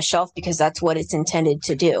sitting on the shelf because that's what it's intended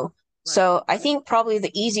to do. right, So I think probably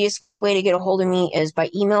the easiest way to get a hold of me is by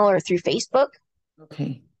email or through Facebook.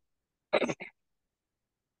 okay.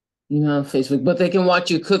 You know, on Facebook, but they can watch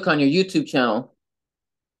you cook on your YouTube channel.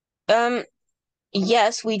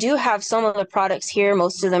 Yes, we do have some of the products here.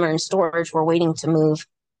 Most of them are in storage. We're waiting to move,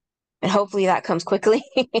 and hopefully that comes quickly.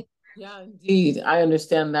 Yeah, indeed. I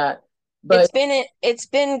understand that. It's But been it's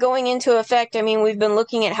been going into effect. I mean, we've been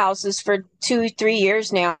looking at houses for 2-3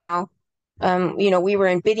 years now. We were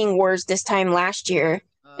in bidding wars this time last year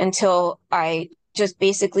until I just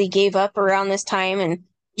basically gave up around this time and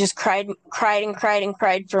just cried and cried and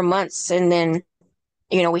cried for months. And then,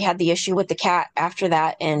 we had the issue with the cat after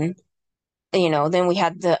that. And, then we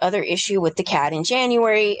had the other issue with the cat in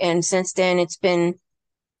January. And since then, it's been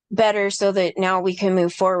better so that now we can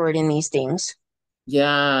move forward in these things.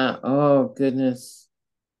 yeah, oh goodness.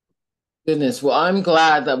 Goodness. Well, I'm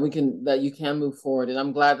glad that you can move forward. And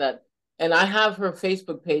I'm glad that and I have her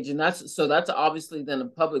Facebook page, and that's obviously then a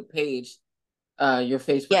public page, your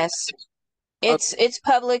Facebook. Yes. Oh, It's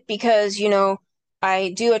public because,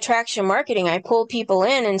 I do attraction marketing. I pull people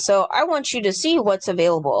in, and so I want you to see what's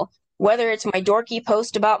available. Whether it's my dorky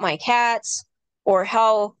post about my cats or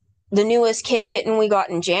how the newest kitten we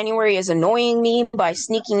got in January is annoying me by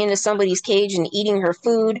sneaking into somebody's cage and eating her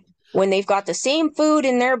food when they've got the same food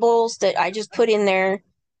in their bowls that I just put in there.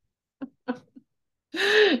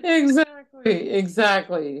 exactly,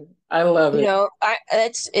 exactly. I love it.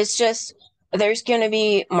 It's just there's going to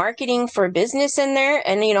be marketing for business in there,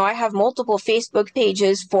 and I have multiple Facebook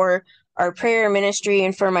pages for our prayer ministry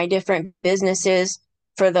and for my different businesses,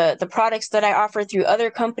 for the products that I offer through other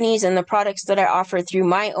companies and the products that I offer through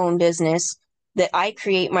my own business that I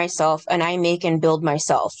create myself and I make and build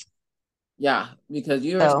myself. Yeah, because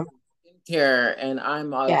you're So skincare, and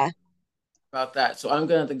I'm all yeah, about that. So I'm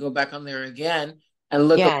gonna have to go back on there again and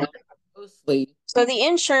look up yeah. closely. So the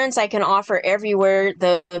insurance I can offer everywhere.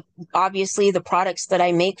 The obviously the products that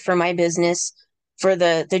I make for my business, for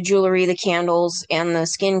the jewelry, the candles, and the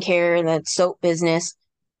skincare, the soap business,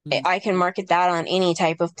 Mhm. I can market that on any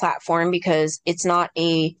type of platform because it's not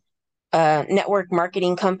a network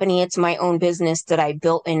marketing company. It's my own business that I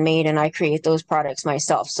built and made, and I create those products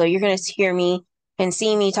myself. So you're going to hear me and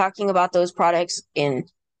see me talking about those products in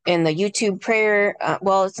the YouTube prayer.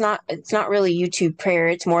 Well, it's not really YouTube prayer.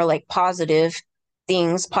 It's more like positive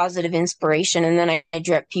things, positive inspiration, and then I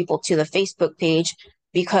direct people to the Facebook page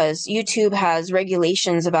because YouTube has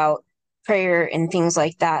regulations about prayer and things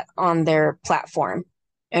like that on their platform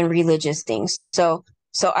and religious things. So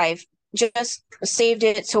I've just saved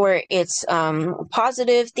it to where it's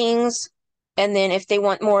positive things, and then if they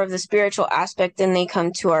want more of the spiritual aspect, then they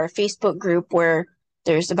come to our Facebook group where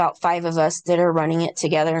there's about 5 of us that are running it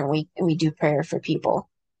together, and we do prayer for people.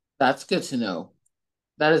 That's good to know.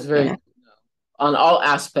 That is very Yeah. good to know. On all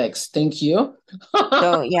aspects. Thank you.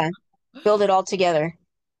 So yeah, build it all together.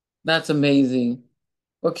 That's amazing.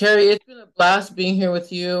 Well, Carrie, it's been a blast being here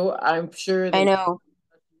with you. I'm sure I that know.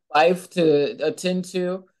 life to attend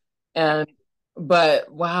to, and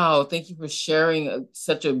but wow, thank you for sharing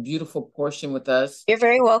such a beautiful portion with us. You're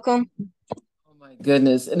very welcome. Oh my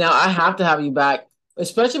goodness. And now I have to have you back,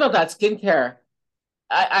 especially about that skincare.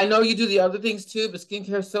 I know you do the other things too, but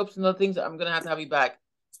skincare soaps and other things, I'm gonna have to have you back.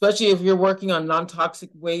 Especially if you're working on non-toxic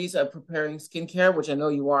ways of preparing skincare, which I know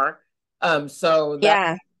you are. So that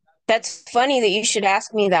Yeah. That's funny that you should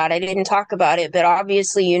ask me that. I didn't talk about it, but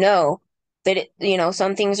obviously that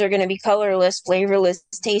some things are going to be colorless, flavorless,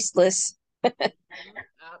 tasteless, and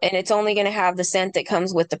it's only going to have the scent that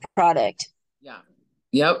comes with the product. yeah.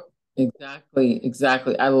 Yep. Exactly.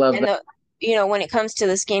 Exactly. I love And that. when it comes to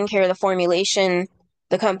the skincare, the formulation,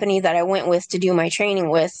 the company that I went with to do my training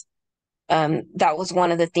with, that was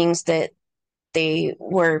one of the things that they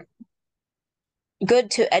were good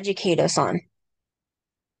to educate us on.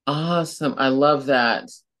 Awesome. I love that.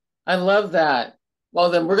 I love that. Well,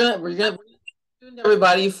 then we're gonna tune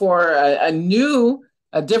everybody for a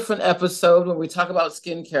different episode when we talk about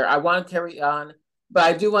skincare. I want to carry on, but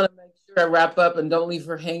I do want to make sure I wrap up and don't leave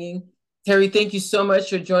her hanging. Carrie, thank you so much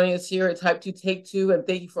for joining us here at Type 2 Take 2, and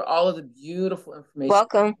thank you for all of the beautiful information.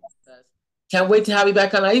 Welcome. Can't wait to have you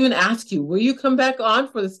back on. I even asked you, will you come back on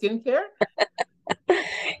for the skincare?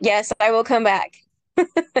 Yes, I will come back. All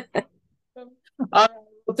right.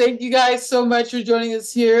 Well, thank you guys so much for joining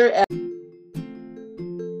us here.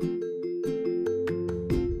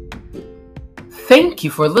 Thank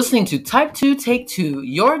you for listening to Type 2 Take 2,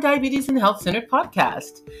 your diabetes and health centered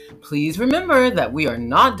podcast. Please remember that we are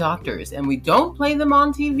not doctors and we don't play them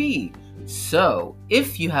on TV. So,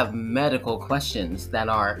 if you have medical questions that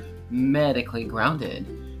are medically grounded,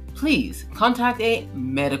 please contact a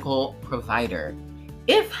medical provider.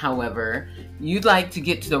 If, however, you'd like to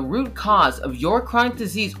get to the root cause of your chronic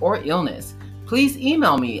disease or illness, please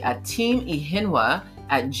email me at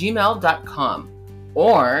teamehinwa@gmail.com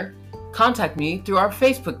or contact me through our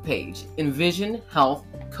Facebook page, Envision Health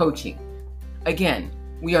Coaching. Again,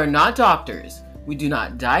 we are not doctors. We do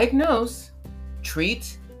not diagnose,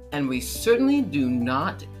 treat, and we certainly do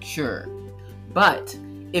not cure. But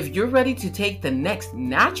if you're ready to take the next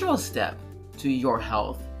natural step to your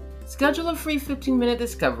health, schedule a free 15-minute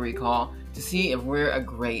discovery call to see if we're a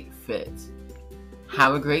great fit.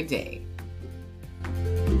 Have a great day.